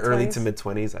to mid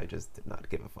 20s. I just did not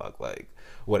give a fuck like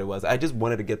what it was. I just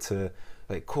wanted to get to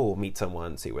like, cool, meet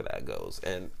someone, see where that goes.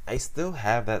 And I still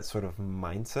have that sort of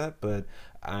mindset, but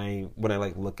when I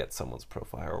like look at someone's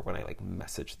profile or when I like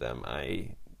message them,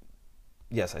 I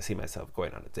see myself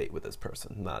going on a date with this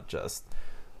person, not just,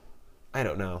 I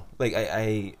don't know. Like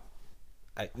I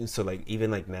so like even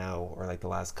like now or like the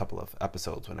last couple of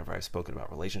episodes, whenever I've spoken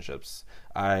about relationships,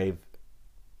 I've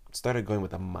started going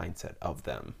with the mindset of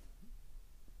them.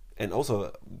 And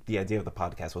also, the idea of the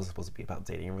podcast wasn't supposed to be about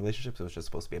dating and relationships. It was just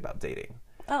supposed to be about dating.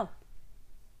 Oh.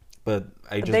 But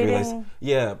I just realized...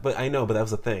 Yeah, but I know, but that was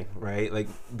the thing, right? Like,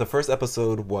 the first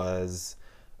episode was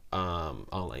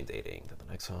online dating. Then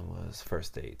the next one was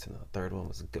first dates. And the third one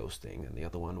was ghosting. And the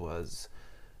other one was,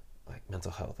 like,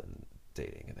 mental health and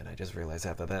dating. And then I just realized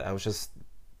after that, I was just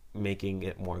making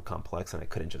it more complex. And I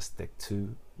couldn't just stick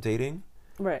to dating.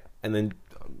 Right. And then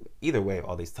either way,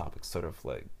 all these topics sort of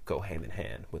like go hand in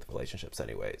hand with relationships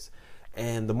anyways.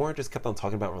 And the more I just kept on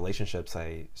talking about relationships,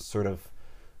 I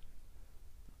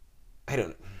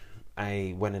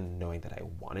went in knowing that I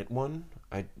wanted one.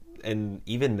 And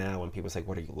even now when people say,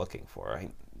 what are you looking for?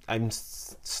 I'm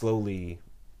slowly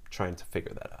trying to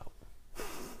figure that out.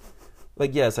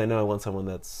 Like, yes, I know I want someone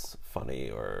that's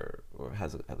funny or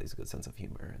has at least a good sense of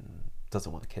humor and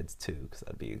doesn't want kids too, because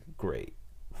that'd be great.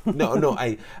 No,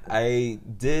 I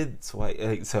did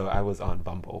swipe. So I was on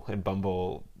Bumble, and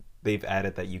Bumble, they've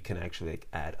added that you can actually like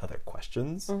add other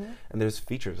questions, and there's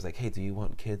features like, hey, do you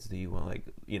want kids? Do you want like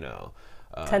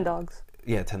 10 dogs?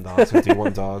 Yeah, 10 dogs. Or do you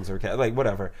want dogs or cat? Like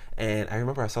whatever. And I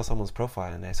remember I saw someone's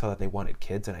profile and I saw that they wanted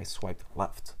kids, and I swiped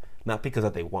left. Not because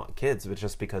that they want kids, but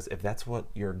just because if that's what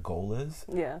your goal is,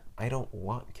 I don't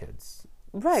want kids.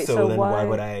 Right. So then why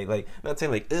would I, like, not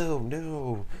saying like, oh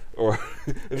no, or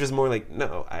it's just more like,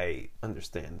 no, I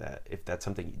understand that if that's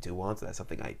something you do want, that's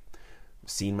something I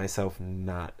seen myself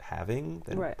not having,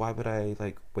 then why would I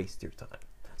like waste your time?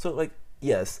 So like,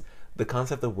 yes, the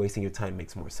concept of wasting your time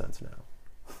makes more sense now.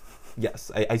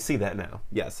 Yes, I see that now.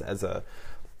 Yes, as a,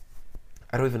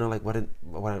 I don't even know like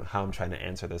how I'm trying to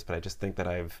answer this, but I just think that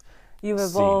you've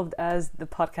evolved as the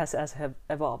podcast has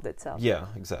evolved itself. Yeah,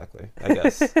 exactly. I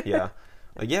guess. Yeah.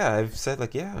 Like, yeah, I've said,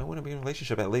 like, yeah, I want to be in a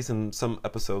relationship, at least in some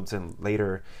episodes, and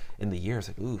later in the years,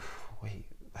 like, ooh, wait,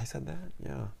 I said that?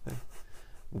 Yeah. I'm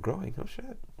growing. Oh,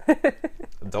 shit.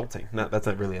 Adulting. That's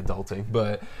not really adulting,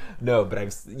 but no, but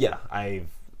I've,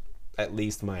 at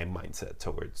least my mindset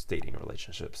towards dating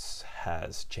relationships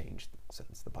has changed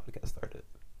since the podcast started.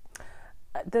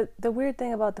 The weird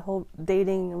thing about the whole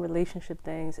dating and relationship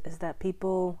things is that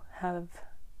people have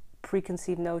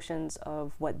preconceived notions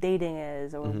of what dating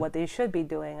is or what they should be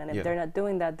doing, and if they're not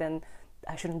doing that, then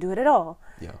I shouldn't do it at all.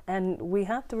 Yeah. And we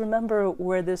have to remember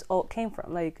where this all came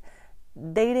from. Like,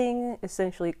 dating,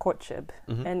 essentially courtship,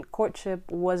 and courtship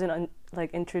wasn't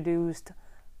introduced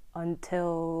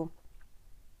until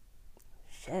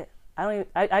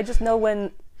I just know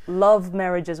when love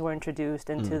marriages were introduced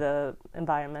into the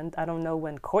environment. I don't know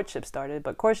when courtship started,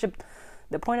 but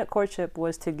the point of courtship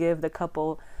was to give the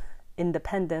couple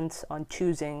independence on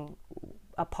choosing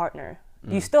a partner.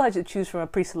 You still had to choose from a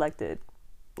pre-selected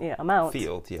amount.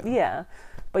 Field, yeah. Yeah,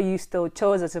 but you still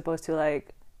chose as opposed to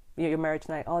like your marriage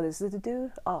night. Oh, this is the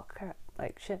dude? Oh, crap.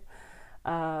 Like, shit.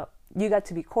 You got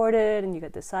to be courted and you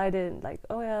got decided, like,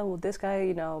 oh yeah, well, this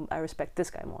guy, I respect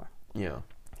this guy more. Yeah.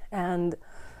 And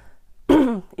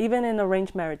even in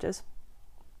arranged marriages,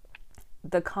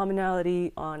 the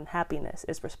commonality on happiness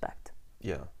is respect.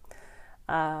 Yeah.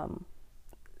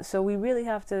 So we really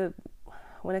have to,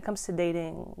 when it comes to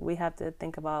dating, we have to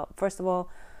think about, first of all,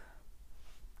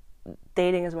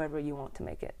 dating is whatever you want to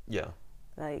make it. Yeah.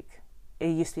 Like, it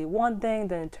used to be one thing,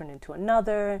 then it turned into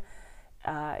another.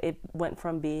 It went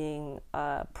from being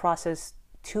a process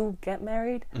to get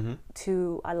married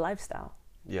to a lifestyle.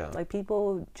 Yeah. Like,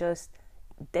 people just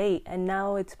date, and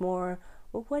now it's more,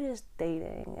 well, what is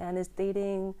dating? And is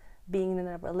dating being in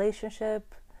a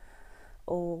relationship,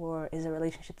 or is a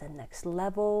relationship the next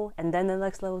level? And then the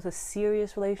next level is a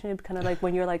serious relationship, kind of like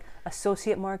when you're like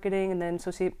associate marketing and then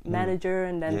associate manager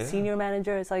and then senior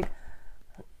manager. It's like,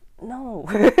 no.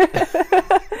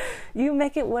 You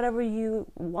make it whatever you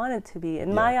want it to be.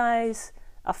 In my eyes,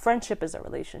 a friendship is a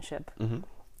relationship.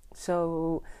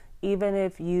 So even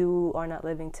if you are not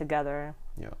living together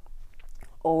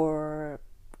or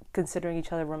considering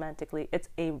each other romantically, it's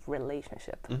a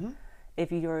relationship.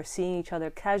 If you're seeing each other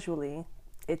casually,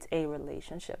 it's a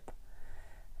relationship.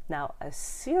 Now, a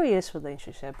serious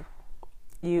relationship,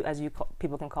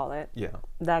 people can call it,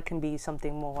 that can be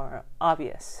something more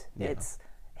obvious. It's,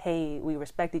 hey, we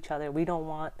respect each other. We don't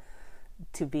want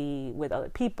to be with other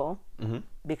people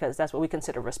because that's what we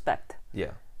consider respect.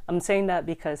 Yeah. I'm saying that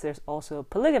because there's also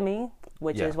polygamy,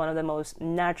 which is one of the most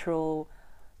natural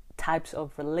types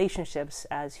of relationships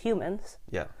as humans.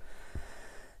 Yeah.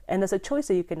 And there's a choice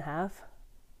that you can have,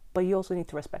 but you also need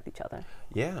to respect each other.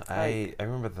 Yeah, I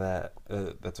remember that.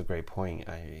 That's a great point.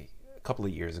 A couple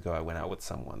of years ago, I went out with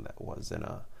someone that was in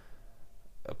a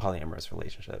polyamorous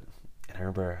relationship. And I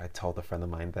remember I told a friend of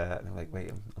mine that, and I'm like, wait,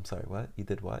 I'm sorry, what? You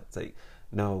did what? It's like,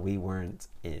 no, we weren't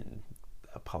in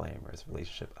a polyamorous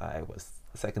relationship. I was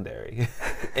secondary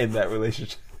in that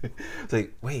relationship. It's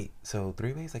like, wait, so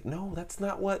 3 ways? Like, no, that's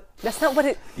not what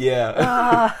it...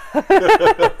 Yeah.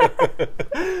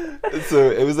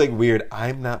 So it was like weird.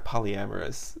 I'm not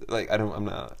polyamorous. Like, I'm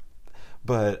not.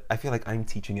 But I feel like I'm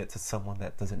teaching it to someone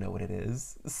that doesn't know what it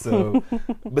is. So,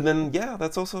 but then,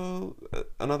 that's also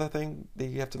another thing that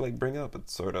you have to like bring up.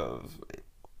 It's sort of,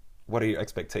 what are your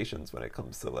expectations when it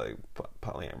comes to like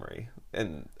polyamory,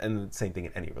 and the same thing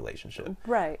in any relationship,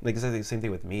 right? Like it's the same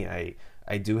thing with me.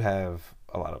 I do have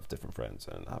a lot of different friends,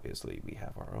 and obviously we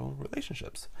have our own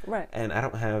relationships, right? And I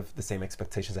don't have the same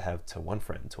expectations I have to one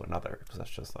friend to another, because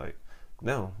that's just like,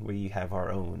 no, we have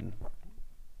our own,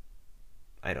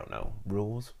 I don't know,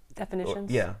 rules,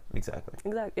 definitions. Yeah, exactly.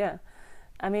 Yeah,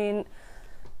 I mean,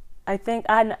 I think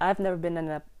I've never been in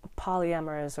a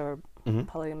polyamorous or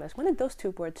polygamous. When did those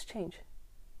two words change?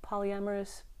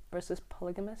 Polyamorous versus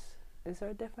polygamous? Is there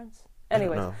a difference?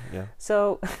 Anyways, I don't know. Yeah.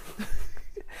 So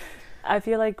I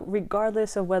feel like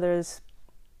regardless of whether it's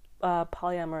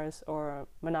polyamorous or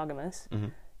monogamous,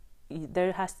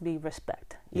 there has to be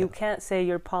respect. You can't say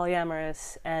you're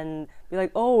polyamorous and be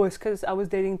like, oh, it's because I was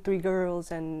dating 3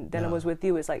 girls and then I was with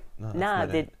you. It's like, nah,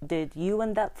 did you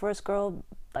and that first girl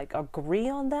like agree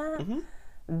on that?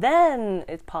 Then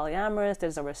it's polyamorous.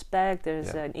 There's a respect. There's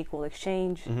an equal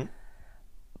exchange.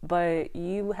 But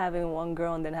you having one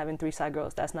girl and then having 3 side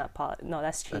girls, that's not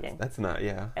that's cheating. That's not,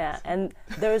 Yeah, and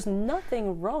there's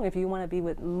nothing wrong if you want to be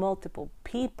with multiple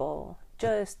people.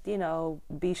 Just,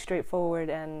 be straightforward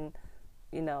and,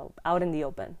 out in the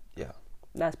open. Yeah.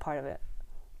 That's part of it.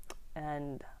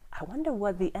 And I wonder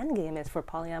what the end game is for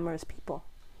polyamorous people.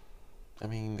 I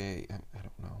mean, I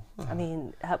don't know. I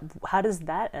mean, how does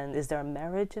that end? Is there a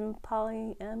marriage in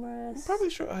polyamorous? I'm probably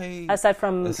sure aside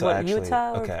from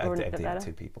Utah or I Nevada? dated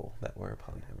 2 people that were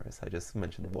polyamorous. I just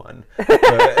mentioned one.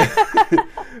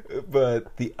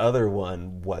 But the other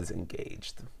one was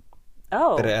engaged.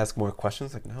 Oh. Did I ask more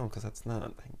questions? Like, no, because that's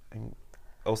not...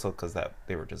 also because that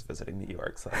they were just visiting New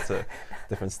York, so that's a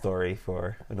different story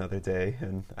for another day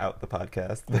and out the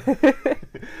podcast.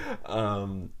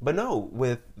 But no,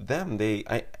 with them,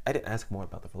 I didn't ask more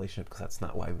about the relationship because that's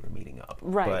not why we were meeting up.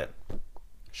 Right. But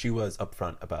she was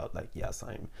upfront about like, yes,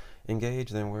 I'm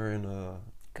engaged and we're in a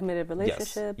committed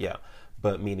relationship. Yes, yeah,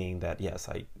 but meaning that yes,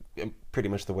 I pretty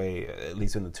much the way, at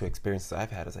least in the two experiences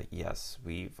I've had, is like, yes,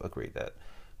 we've agreed that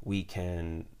we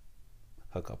can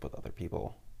hook up with other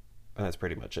people, and that's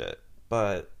pretty much it.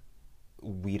 But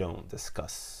we don't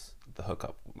discuss the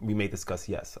hookup. We may discuss,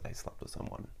 yes, I slept with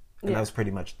someone, and that was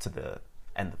pretty much to the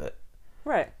end of it.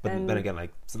 Right. But then again,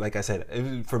 like I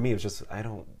said, for me, it's just I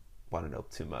don't want to know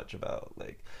too much about,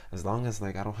 like, as long as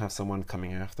like I don't have someone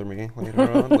coming after me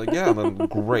later on, like, yeah, then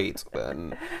great.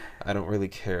 Then I don't really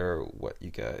care what you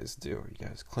guys do. Are you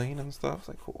guys clean and stuff? It's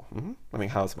like, cool. Mm-hmm. I mean,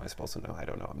 how am I supposed to know? I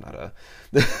don't know. I'm not a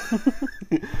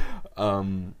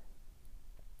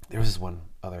there was this one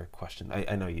other question.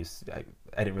 I know I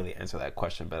didn't really answer that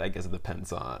question, but I guess it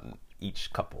depends on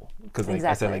each couple, because like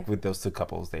I said, like with those two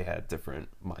couples, they had different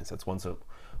mindsets.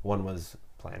 One was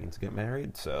planning to get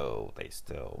married, so they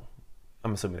still,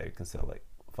 I'm assuming they can still like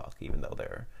fuck even though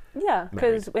they're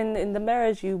because in the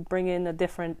marriage you bring in a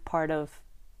different part of,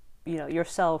 you know,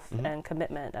 yourself and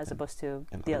commitment as opposed to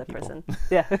the other person.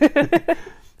 Yeah.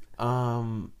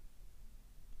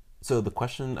 So the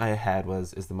question I had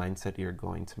was, is the mindset you're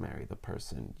going to marry the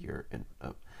person you're in?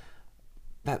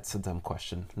 That's a dumb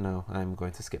question. No, I'm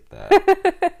going to skip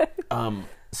that.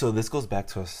 So this goes back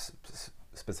to a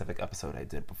specific episode I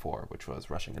did before, which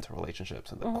was rushing into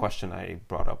relationships. And the question I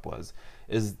brought up was,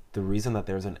 is the reason that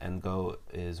there's an end goal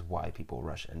is why people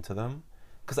rush into them?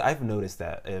 Because I've noticed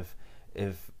that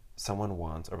if someone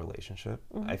wants a relationship,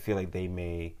 I feel like they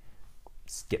may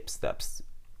skip steps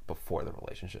before the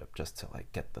relationship just to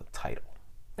like get the title.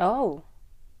 Oh,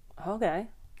 okay.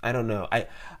 I don't know.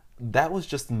 That was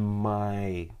just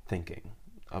my thinking.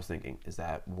 I was thinking, is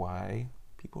that why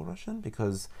people rush in?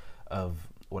 Because of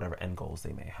whatever end goals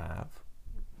they may have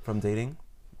from dating?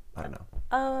 I don't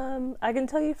know. I can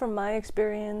tell you from my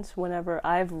experience, whenever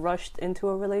I've rushed into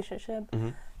a relationship,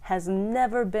 has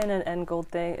never been an end goal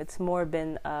thing. It's more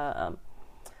been, and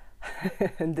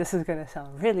this is going to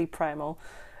sound really primal,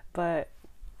 but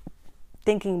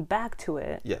thinking back to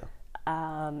it,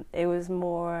 it was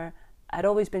more, I'd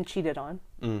always been cheated on.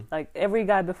 Like every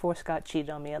guy before Scott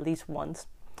cheated on me at least once.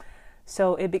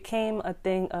 So it became a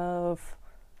thing of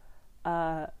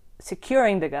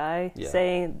securing the guy,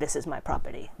 saying, this is my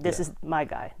property. This is my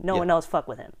guy. No one else fuck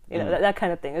with him. You know, that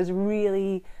kind of thing. It was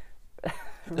really,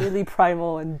 really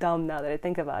primal and dumb now that I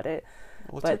think about it.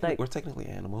 Well, but like, we're technically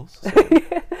animals, so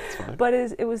it's fine. But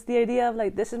it was the idea of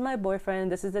like, this is my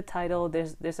boyfriend, this is the title,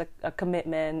 there's a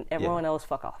commitment, everyone else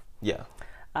fuck off. Yeah.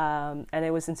 And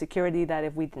it was insecurity that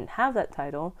if we didn't have that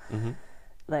title,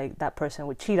 like that person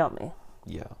would cheat on me.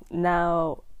 Yeah.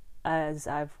 Now, as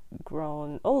I've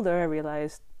grown older, I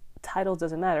realized title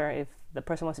doesn't matter. If the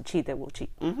person wants to cheat, they will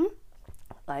cheat.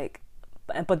 Like,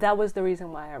 but that was the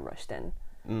reason why I rushed in.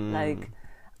 Like,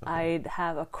 I'd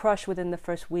have a crush within the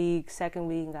first week, second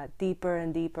week, and got deeper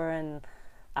and deeper, and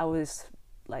I was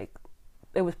like,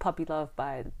 it was puppy love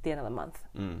by the end of the month.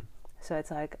 So it's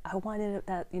like, I wanted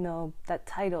that, you know, that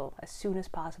title as soon as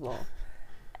possible,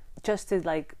 just to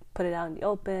like put it out in the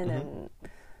open. And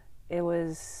it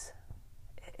was,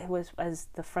 as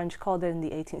the French called it in the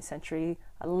 18th century,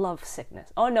 a love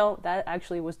sickness. Oh no, that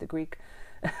actually was the Greek.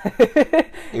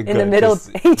 In the Middle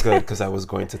Ages. Good, because I was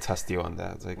going to test you on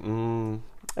that. It's like,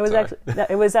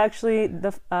 it was actually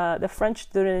the French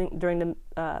during the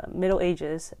Middle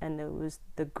Ages, and it was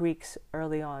the Greeks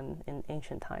early on in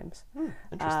ancient times.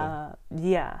 Interesting.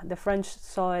 The French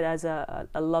saw it as a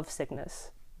love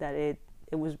sickness, that it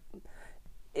was,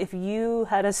 if you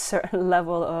had a certain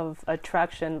level of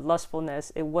attraction,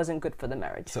 lustfulness, it wasn't good for the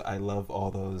marriage. So I love all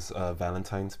those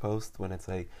Valentine's posts when it's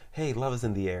like, hey, love is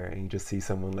in the air, and you just see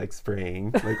someone like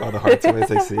spraying like all the hearts away.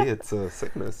 They see it's a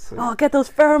sickness. So. Oh, get those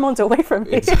pheromones away from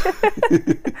me.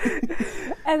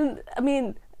 And I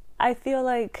mean, I feel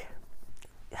like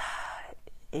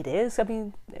it is. I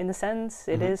mean, in a sense,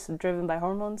 it is driven by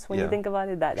hormones when you think about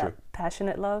it. That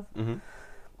passionate love.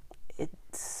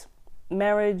 It's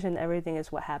marriage and everything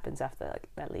is what happens after like,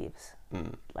 that leaves.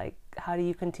 Like, how do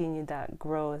you continue that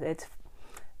growth?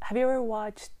 Have you ever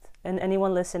watched, and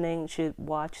anyone listening should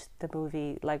watch the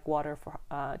movie Like Water for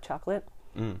Chocolate,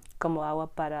 Como Agua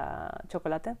para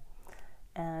Chocolate,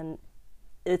 and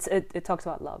it talks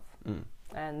about love,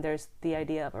 and there's the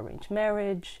idea of arranged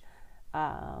marriage,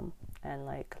 and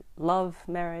like love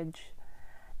marriage,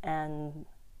 and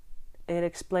it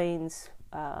explains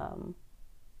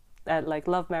that like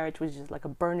love marriage was just like a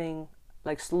burning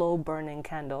like slow burning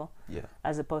candle,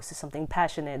 as opposed to something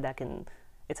passionate that can.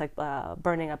 It's like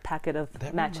burning a packet of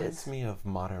matches. That reminds me of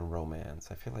Modern Romance.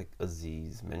 I feel like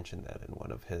Aziz mentioned that in one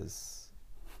of his,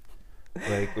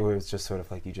 like, where it's just sort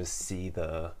of like you just see it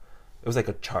was like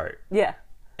a chart. Yeah.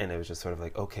 And it was just sort of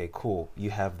like, okay, cool. You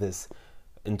have this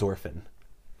endorphin,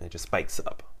 and it just spikes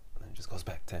up, and it just goes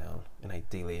back down. And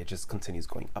ideally, it just continues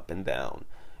going up and down.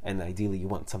 And ideally, you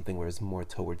want something where it's more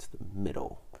towards the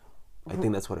middle. I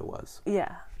think that's what it was.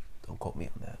 Yeah. Don't quote me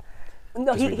on that.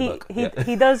 No,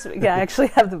 he does. Yeah, I actually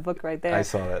have the book right there. I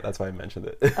saw that. That's why I mentioned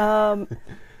it.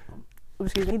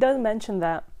 Excuse me. He does mention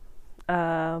that,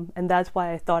 and that's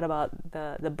why I thought about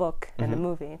the book and the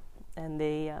movie. And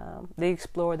they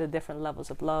explore the different levels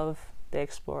of love. They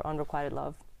explore unrequited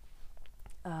love.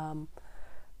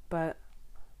 But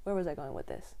where was I going with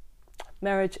this?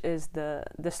 Marriage is the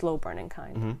slow burning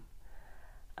kind.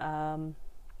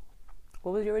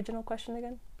 What was your original question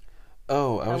again?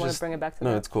 Oh, I want to bring it back to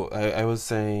no, that. it's cool. I was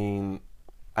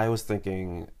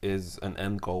thinking, is an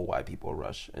end goal why people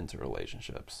rush into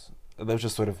relationships? That was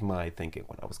just sort of my thinking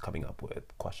when I was coming up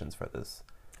with questions for this.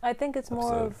 I think it's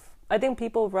more of, I think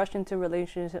people rush into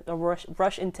relationships or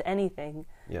rush into anything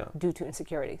due to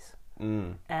insecurities.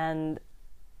 And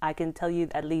I can tell you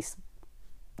at least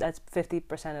that's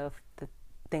 50% of the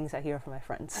things I hear from my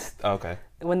friends. Okay.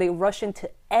 When they rush into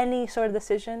any sort of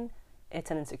decision, it's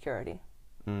an insecurity.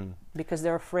 Because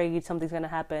they're afraid something's going to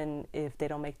happen if they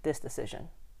don't make this decision.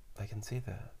 I can see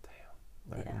that.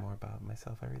 Damn. Learning more about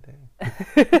myself every day.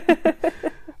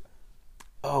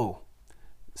 Oh,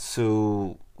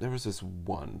 so there was this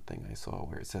one thing I saw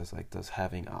where it says, like, does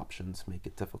having options make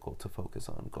it difficult to focus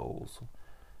on goals?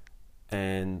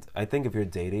 And I think if you're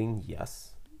dating,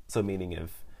 yes. So meaning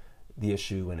if the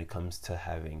issue when it comes to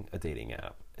having a dating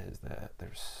app is that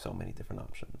there's so many different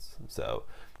options. So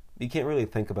you can't really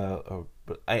think about,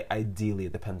 ideally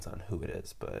it depends on who it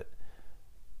is, but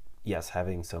yes,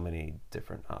 having so many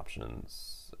different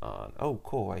options on, oh,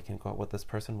 cool, I can go out with this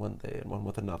person one day and one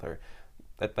with another.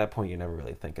 At that point, you're never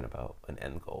really thinking about an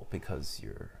end goal because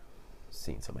you're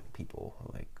seeing so many people,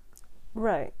 like,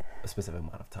 a specific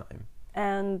amount of time.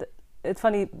 And it's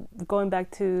funny, going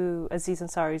back to Aziz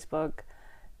Ansari's book,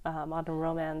 Modern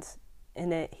Romance,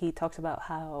 in it, he talks about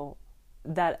how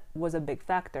that was a big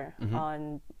factor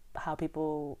on how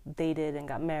people dated and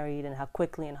got married and how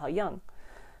quickly and how young.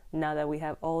 Now that we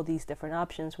have all these different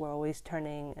options, we're always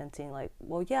turning and seeing like,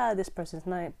 well, yeah, this person's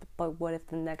nice, but what if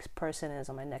the next person is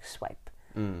on my next swipe?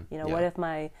 What if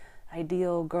my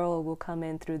ideal girl will come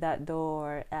in through that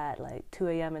door at like 2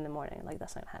 a.m. in the morning? Like,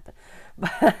 that's not gonna happen.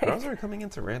 But girls are coming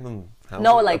into random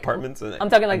houses, apartments. I'm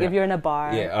talking like if you're in a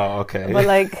bar. Yeah. Oh, okay. But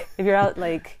like if you're out,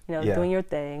 like, doing your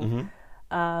thing.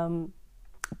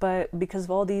 But because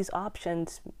of all these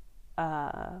options,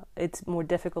 it's more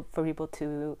difficult for people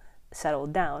to settle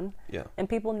down. Yeah. And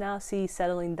people now see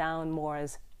settling down more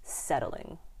as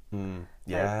settling.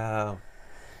 Yeah. Like,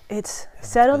 it's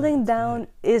settling down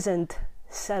isn't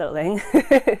settling.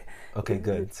 Okay,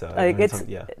 good. So like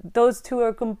those two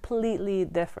are completely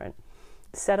different.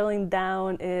 Settling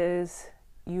down is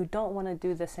you don't want to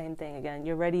do the same thing again.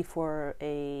 You're ready for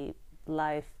a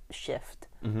life shift,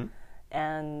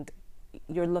 and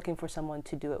you're looking for someone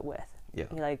to do it with. Yeah.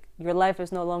 Like, your life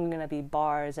is no longer going to be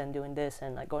bars and doing this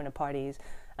and like going to parties.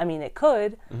 I mean, it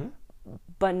could,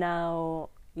 but now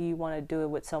you want to do it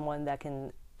with someone that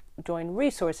can join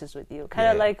resources with you. Kind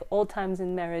of like old times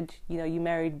in marriage. You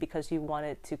married because you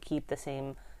wanted to keep the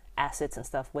same assets and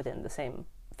stuff within the same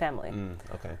family.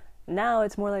 Okay. Now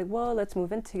it's more like, well, let's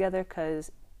move in together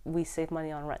because we save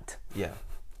money on rent. Yeah.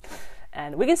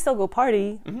 And we can still go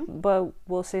party, but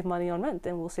we'll save money on rent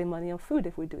and we'll save money on food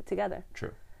if we do it together.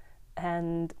 True.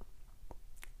 And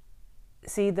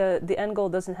see, the end goal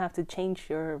doesn't have to change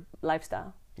your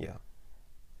lifestyle. Yeah.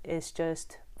 It's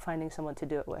just finding someone to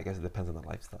do it with. I guess it depends on the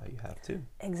lifestyle you have too.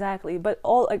 Exactly. But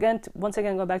once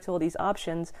again, go back to all these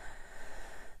options.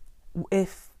 I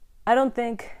don't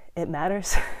think it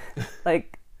matters.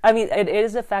 Like, I mean, it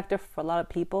is a factor for a lot of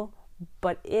people,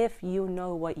 but if you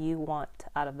know what you want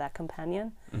out of that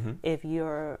companion, if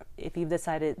you've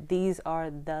decided these are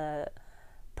the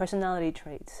personality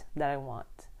traits that I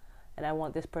want, and I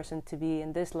want this person to be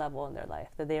in this level in their life,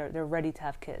 that they're ready to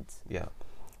have kids. Yeah.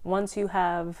 Once you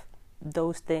have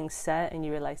those things set and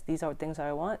you realize these are things that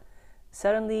I want,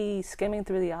 suddenly skimming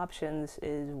through the options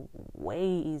is way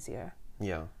easier.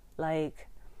 Yeah. Like,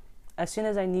 as soon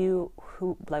as I knew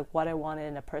what I wanted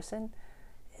in a person,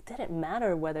 it didn't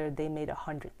matter whether they made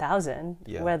 100,000,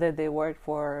 whether they worked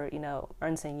for,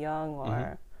 Ernst & Young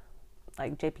or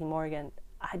like JP Morgan.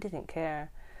 I didn't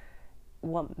care.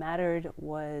 What mattered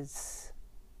was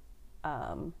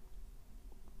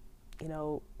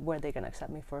where are they going to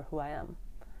accept me for who I am?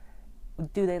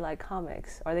 Do they like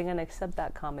comics? Are they going to accept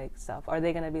that comic stuff? Are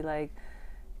they going to be like,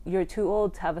 you're too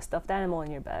old to have a stuffed animal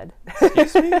in your bed?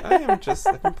 Excuse me?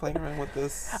 I've been playing around with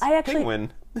this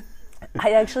penguin.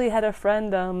 I actually had a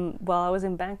friend, while I was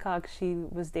in Bangkok, she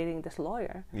was dating this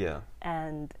lawyer. Yeah.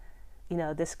 And,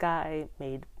 this guy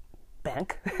made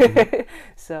bank. Mm-hmm.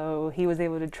 So he was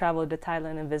able to travel to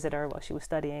Thailand and visit her while she was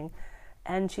studying.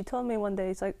 And she told me one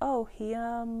day, it's like, oh, we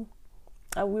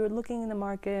were looking in the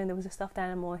market and there was a stuffed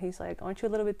animal. He's like, aren't you a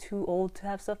little bit too old to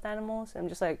have stuffed animals? And I'm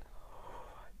just like,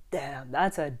 damn,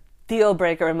 that's a deal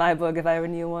breaker in my book if I ever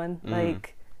knew one.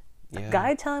 Like, a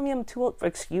guy telling me I'm too old,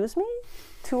 excuse me?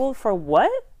 Too old for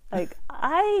what? Like,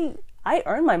 I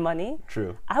earn my money.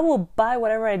 True. I will buy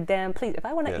whatever I damn please. If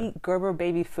I want to eat Gerber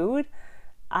baby food,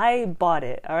 I bought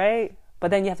it, all right? But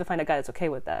then you have to find a guy that's okay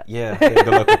with that. Yeah, good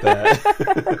luck with that.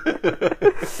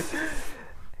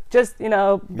 Just,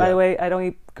 by the way, I don't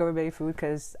eat Gerber baby food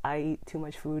because I eat too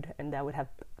much food and that would have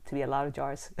to be a lot of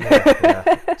jars.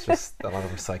 It's just a lot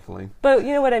of recycling. But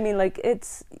you know what I mean? Like,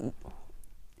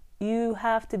 you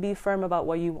have to be firm about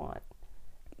what you want.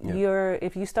 Yeah.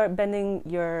 If you start bending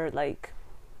your, like,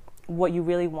 what you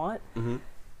really want,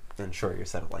 then sure, you're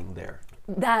settling there.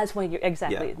 That's when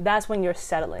that's when you're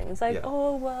settling. It's like,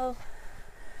 oh, well,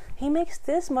 he makes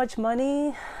this much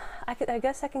money. I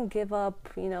guess I can give up,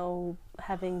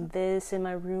 having this in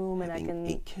my room, and I can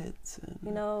 8 kids.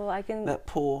 And I can that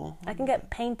pool. I can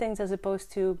get paintings as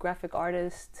opposed to graphic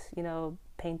artists,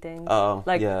 paintings. Oh,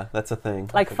 like, yeah, that's a thing.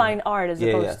 Like fine art as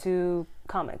opposed to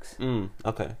comics.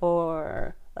 Okay.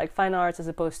 Or like fine arts as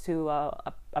opposed to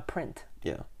a print.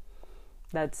 Yeah.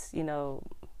 That's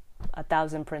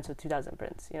 1,000 prints or 2,000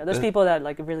 prints. There's people that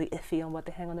like really iffy on what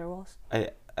they hang on their walls.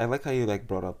 I like how you like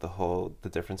brought up the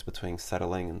difference between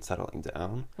settling and settling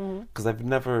down, because I've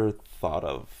never thought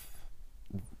of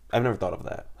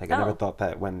that. Like, I never thought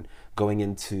that when going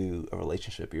into a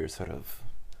relationship, you're sort of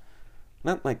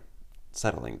not like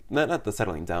settling, not the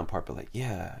settling down part, but like,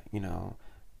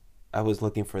 I was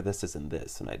looking for this and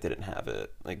this, and I didn't have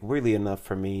it. Like, weirdly enough,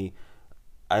 for me,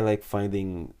 I like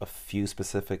finding a few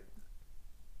specific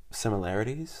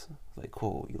similarities. Like,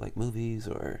 cool, you like movies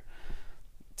or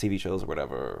TV shows or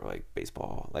whatever, or like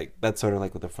baseball. Like, that's sort of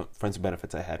like with the friends with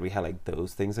benefits I had. We had like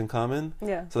those things in common.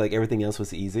 Yeah. So like everything else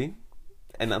was easy.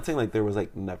 And not saying like there was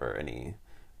like never any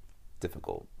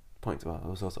difficult points. Well, it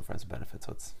was also friends with benefits,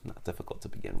 so it's not difficult to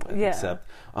begin with. Yeah. Except,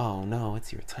 oh no,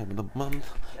 it's your time of the month.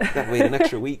 You gotta wait an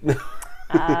extra week.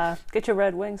 Get your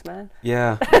Red Wings, man.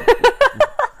 Yeah.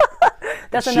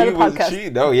 That's another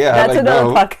podcast. That's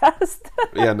another podcast.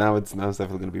 Yeah, now it's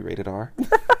definitely going to be rated R.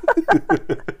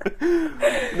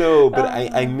 No, but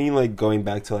I mean, like, going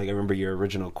back to, like, I remember your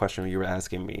original question you were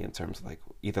asking me in terms of, like,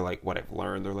 either, like, what I've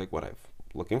learned or, like, what I'm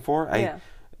looking for.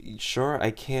 Sure,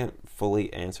 I can't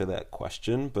fully answer that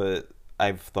question, but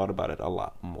I've thought about it a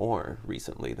lot more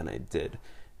recently than I did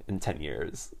in 10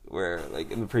 years, where,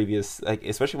 like, in the previous, like,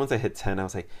 especially once I hit 10, I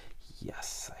was like,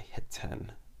 yes, I hit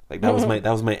 10. Like, that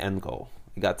was my end goal.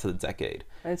 I got to the decade.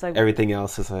 And it's like everything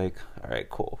else is like, all right,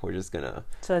 cool. We're just gonna.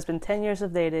 So it's been 10 years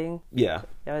of dating. Yeah.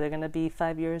 Are there gonna be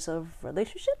 5 years of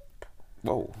relationship?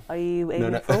 Whoa. Are you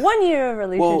aiming for 1 year of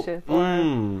relationship?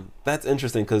 Well, that's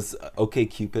interesting because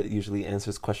OkCupid usually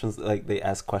answers questions like they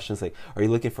ask questions like, "Are you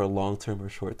looking for long-term or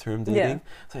short-term dating?" Yeah.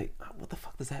 It's like, what the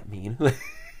fuck does that mean?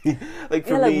 Like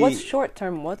for me, what's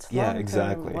short-term? What's long-term? Yeah,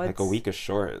 exactly. Like a week is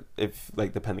short, if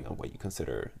like depending on what you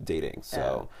consider dating.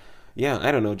 So. Yeah,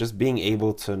 I don't know, just being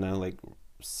able to now, like,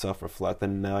 self-reflect,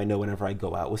 and now I know whenever I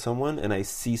go out with someone and I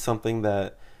see something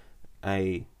that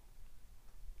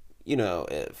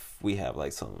if we have,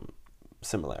 like, some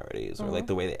similarities or, like,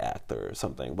 the way they act or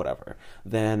something, whatever,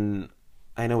 then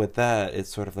I know with that, it's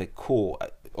sort of, like, cool.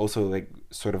 Also, like,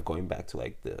 sort of going back to,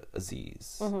 like, the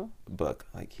Aziz book,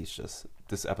 like,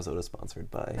 this episode is sponsored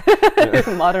by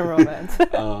Modern Romance.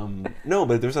 No,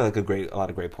 but there's, like, a lot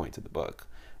of great points in the book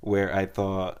where I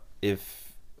thought,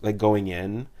 if, like, going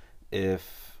in,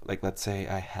 if, like, let's say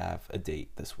I have a date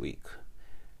this week,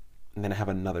 and then I have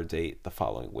another date the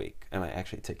following week, am I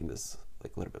actually taking this,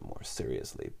 like, a little bit more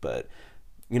seriously? But,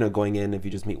 going in, if you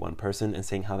just meet one person and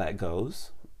seeing how that goes,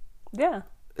 yeah,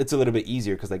 it's a little bit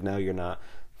easier, because, like, now you're not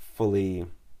fully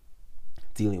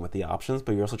dealing with the options,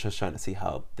 but you're also just trying to see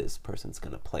how this person's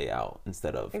going to play out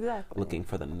instead of looking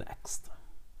for the next.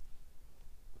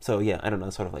 So, yeah, I don't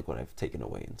know, sort of like what I've taken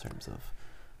away in terms of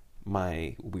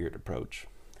my weird approach.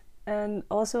 And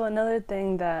also another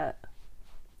thing that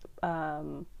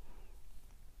the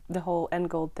whole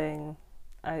end goal thing,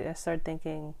 I started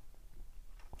thinking,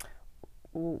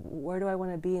 where do I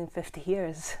want to be in 50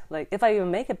 years? Like, if I even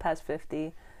make it past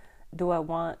 50, do I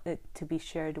want it to be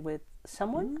shared with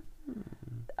someone?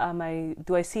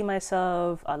 Do I see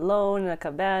myself alone in a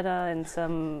cabana in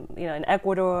some, in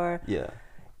Ecuador? Yeah.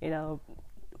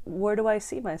 Where do I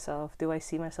see myself? Do I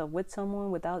see myself with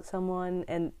someone, without someone?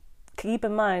 And keep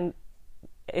in mind,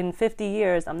 in 50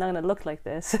 years, I'm not going to look like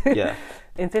this. Yeah.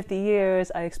 In 50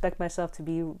 years, I expect myself to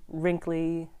be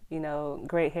wrinkly,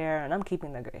 gray hair, and I'm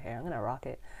keeping the gray hair. I'm going to rock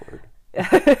it.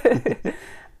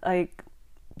 Like,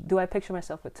 do I picture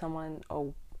myself with someone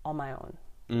or on my own?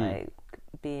 Like,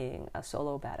 being a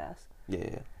solo badass?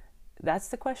 Yeah. That's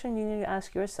the question you need to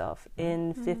ask yourself.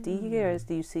 In 50 years,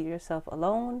 do you see yourself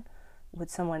alone, with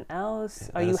someone else?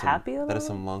 Are you happy alone? That is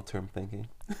some long-term thinking.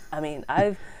 I mean,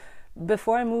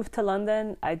 before I moved to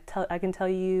London, I can tell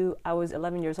you I was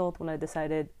 11 years old when I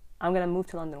decided I'm going to move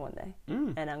to London one day.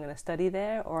 And I'm going to study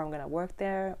there or I'm going to work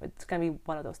there. It's going to be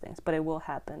one of those things, but it will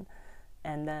happen.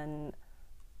 And then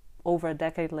over a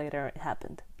decade later, it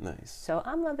happened. Nice. So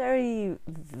I'm a very,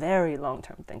 very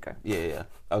long-term thinker. Yeah.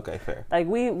 Okay, fair. Like,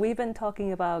 we've been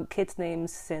talking about kids'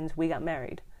 names since we got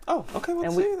married. Oh, okay.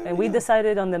 We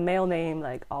decided on the male name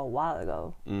like a while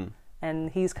ago. And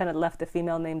he's kind of left the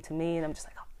female name to me, and I'm just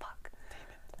like, oh, fuck. Damn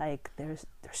it. Like, there's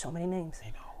so many names.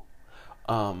 I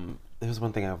know. There's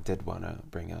one thing I did want to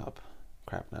bring up.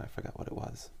 Crap, now I forgot what it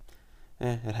was.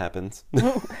 It happens.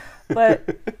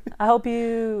 But I hope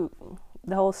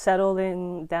the whole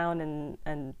settling down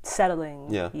and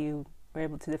settling, you were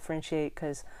able to differentiate,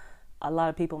 because a lot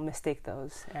of people mistake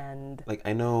those. And like,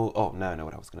 I know, now I know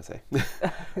what I was going to say.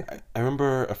 I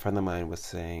remember a friend of mine was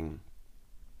saying,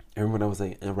 I remember when I was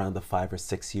like around the 5 or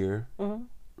 6 year,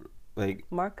 like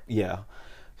mark. Yeah.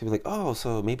 He was like, oh,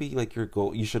 so maybe like your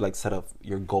goal, you should like set up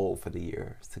your goal for the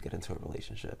year to get into a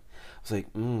relationship. I was like,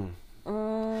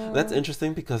 that's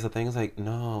interesting, because the thing is like,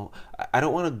 no, I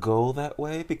don't want to go that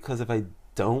way, because if I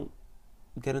don't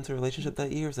get into a relationship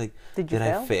that year, it's like, did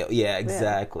I fail? Yeah,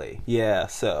 exactly. Yeah.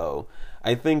 So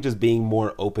I think just being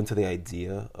more open to the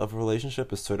idea of a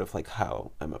relationship is sort of like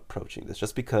how I'm approaching this.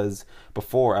 Just because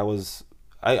before I was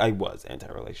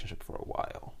anti-relationship for a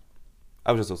while.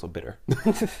 I was just also bitter.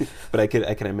 But I can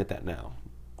admit that now.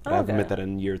 I admit that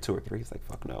in year 2 or 3. It's like,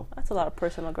 fuck no. That's a lot of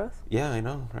personal growth. Yeah, I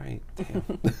know, right?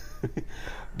 Damn.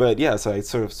 But yeah, so I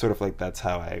sort of like, that's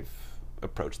how I've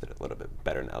approached it a little bit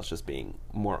better now. It's just being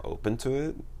more open to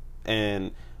it.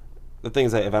 And the thing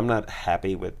is that if I'm not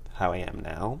happy with how I am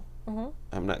now,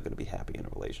 I'm not going to be happy in a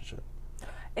relationship.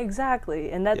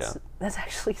 Exactly. And that's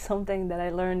actually something that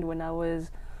I learned when I was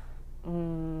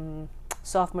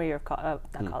sophomore year of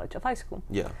high school.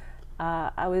 Yeah.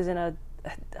 I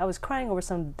was crying over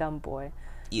some dumb boy.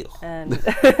 Ew. And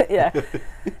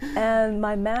and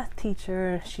my math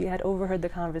teacher, she had overheard the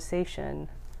conversation,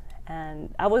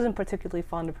 and I wasn't particularly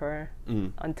fond of her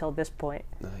until this point.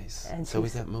 Nice. And it's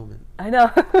always that moment. I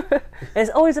know. There's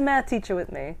always a math teacher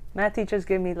with me. Math teachers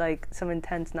give me like some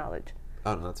intense knowledge.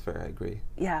 Oh, no, that's fair. I agree.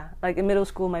 Yeah. Like in middle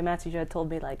school, my math teacher had told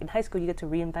me, like, in high school, you get to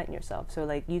reinvent yourself. So,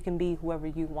 like, you can be whoever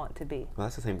you want to be. Well,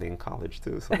 that's the same thing in college,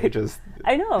 too. So, just...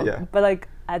 I know. Yeah. But, like,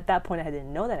 at that point, I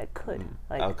didn't know that I could.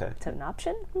 Like, it's an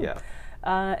option. Yeah.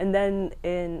 And then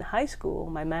in high school,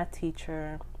 my math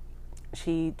teacher,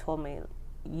 she told me,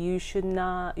 you should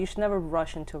never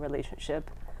rush into a relationship.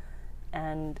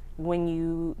 And when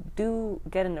you do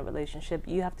get in a relationship,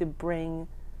 you have to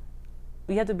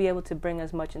be able to bring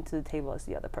as much into the table as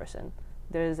the other person.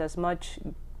 There's as much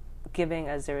giving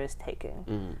as there is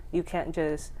taking. You can't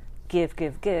just give,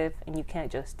 and you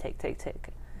can't just take. Yeah,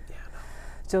 no.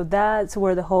 So that's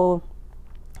where the whole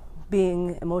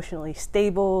being emotionally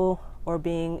stable or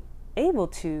being able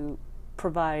to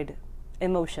provide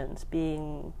emotions,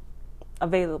 being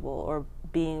available or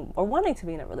wanting to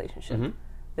be in a relationship.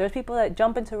 There's people that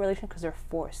jump into a relationship because they're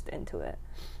forced into it.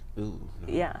 Ooh, no.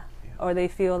 Yeah. Or they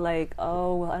feel like,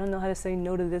 oh, well, I don't know how to say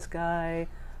no to this guy.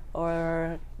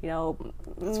 Or,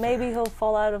 maybe he'll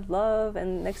fall out of love,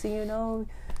 and next thing you know,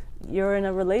 you're in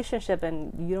a relationship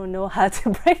and you don't know how to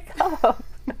break up.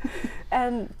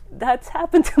 And that's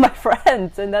happened to my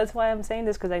friends, and that's why I'm saying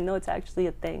this, because I know it's actually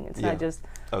a thing. It's not just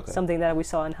something that we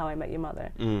saw in How I Met Your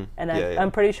Mother. And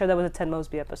I'm pretty sure that was a Ted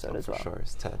Mosby episode as well. For sure,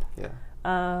 it's Ted,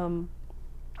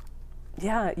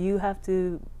 yeah, you have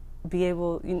to be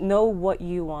able, know what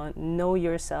you want, know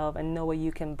yourself, and know what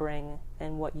you can bring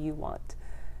and what you want.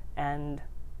 And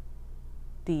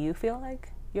do you feel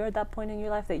like you're at that point in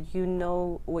your life that you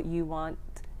know what you want?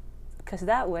 Because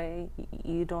that way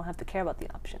you don't have to care about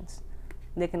the options.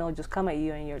 They can all just come at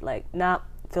you and you're like, nah,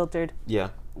 filtered. Yeah.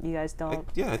 You guys don't.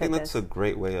 I think that's a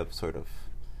great way of sort of,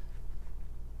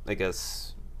 I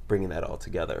guess, bringing that all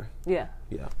together. Yeah.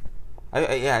 Yeah.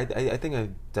 I think I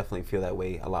definitely feel that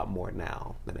way a lot more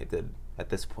now than I did at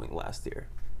this point last year.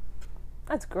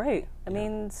 That's great. That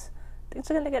means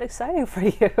things are gonna get exciting for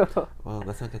you. Well,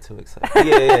 let's not get too excited.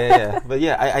 Yeah. But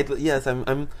yeah, yes,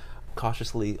 I'm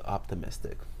cautiously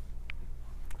optimistic.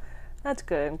 That's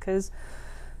good, because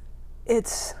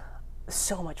it's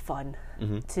so much fun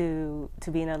to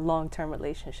be in a long-term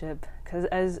relationship. Because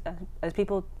as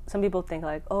people, some people think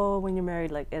like, oh, when you're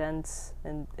married, like it ends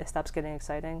and it stops getting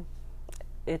exciting.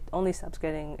 It only stops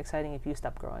getting exciting if you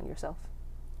stop growing yourself.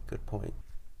 Good point.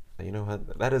 You know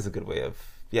what? That is a good way of.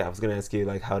 Yeah, I was going to ask you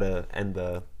like how to end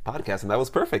the podcast, and that was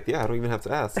perfect. Yeah, I don't even have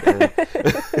to ask.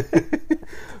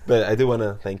 But I do want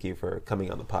to thank you for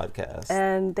coming on the podcast.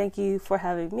 And thank you for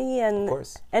having me. And of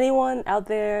course, anyone out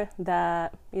there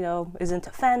that, you know, is into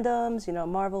fandoms, you know,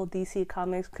 Marvel, DC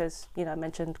comics, because, you know, I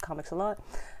mentioned comics a lot.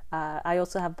 I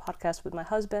also have a podcast with my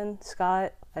husband,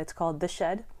 Scott. It's called The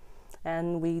Shed.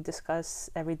 And we discuss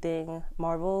everything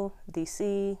Marvel,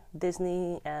 DC,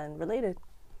 Disney, and related.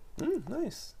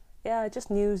 Nice. Yeah, just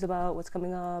news about what's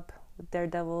coming up,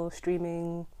 Daredevil,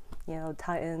 streaming, you know,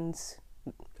 Titans.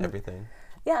 Everything.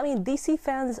 Yeah, I mean, DC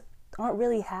fans aren't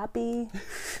really happy.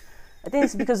 I think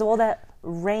it's because of all that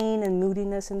rain and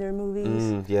moodiness in their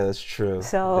movies. Yeah, that's true.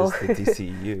 So the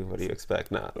DCU. What do you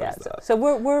expect? Nah, yeah. So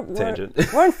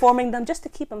we're informing them just to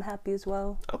keep them happy as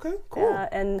well. Okay, cool.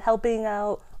 And helping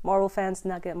out Marvel fans to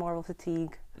not get Marvel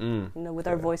fatigue. You know, with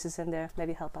our voices in there,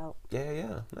 maybe help out.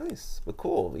 Yeah, nice. But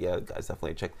cool. Yeah, guys,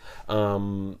 definitely check.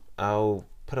 I'll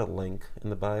put a link in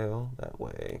the bio that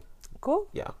way. Cool.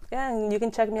 Yeah, and you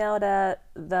can check me out at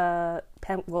the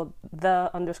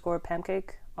 _pancake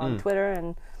on Twitter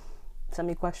and send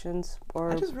me questions.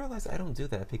 Or I just realized I don't do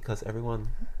that because everyone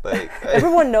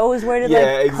knows where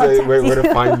to exactly where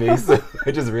to find me. So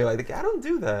I just realized I don't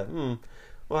do that.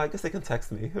 Well, I guess they can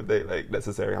text me if they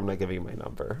necessary. I'm not giving you my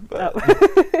number, but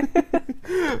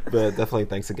but definitely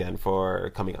thanks again for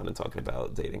coming on and talking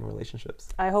about dating relationships.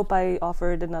 I hope I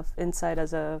offered enough insight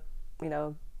as a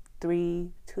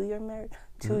 2-year married,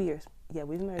 2 years. Yeah,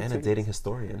 we've been married. And a dating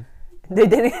historian. The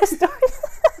dating historian.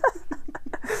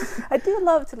 I do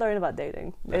love to learn about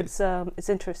dating. Nice. It's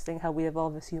interesting how we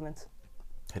evolve as humans.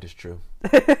 That is true.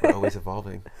 We're always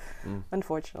evolving.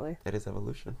 Unfortunately. That is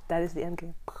evolution. That is the end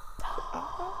game.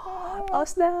 Oh,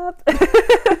 snap.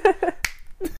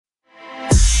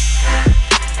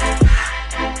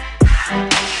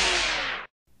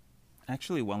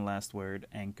 Actually, one last word.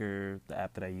 Anchor, the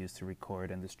app that I use to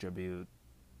record and distribute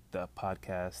the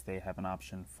podcast, they have an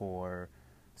option for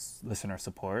listener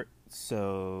support.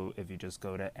 So if you just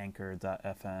go to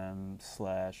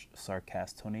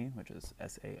anchor.fm/sarcastony, which is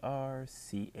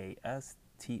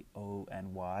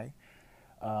SARCASTONY,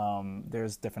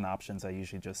 there's different options. I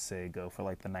usually just say go for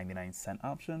like the 99-cent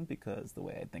option, because the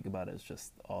way I think about it is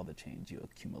just all the change you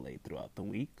accumulate throughout the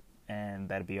week. And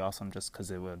that'd be awesome just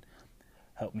because it would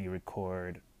help me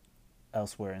record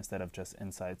elsewhere instead of just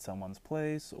inside someone's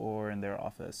place or in their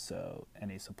office. So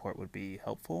any support would be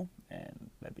helpful, and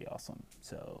that'd be awesome.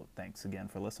 So thanks again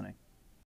for listening.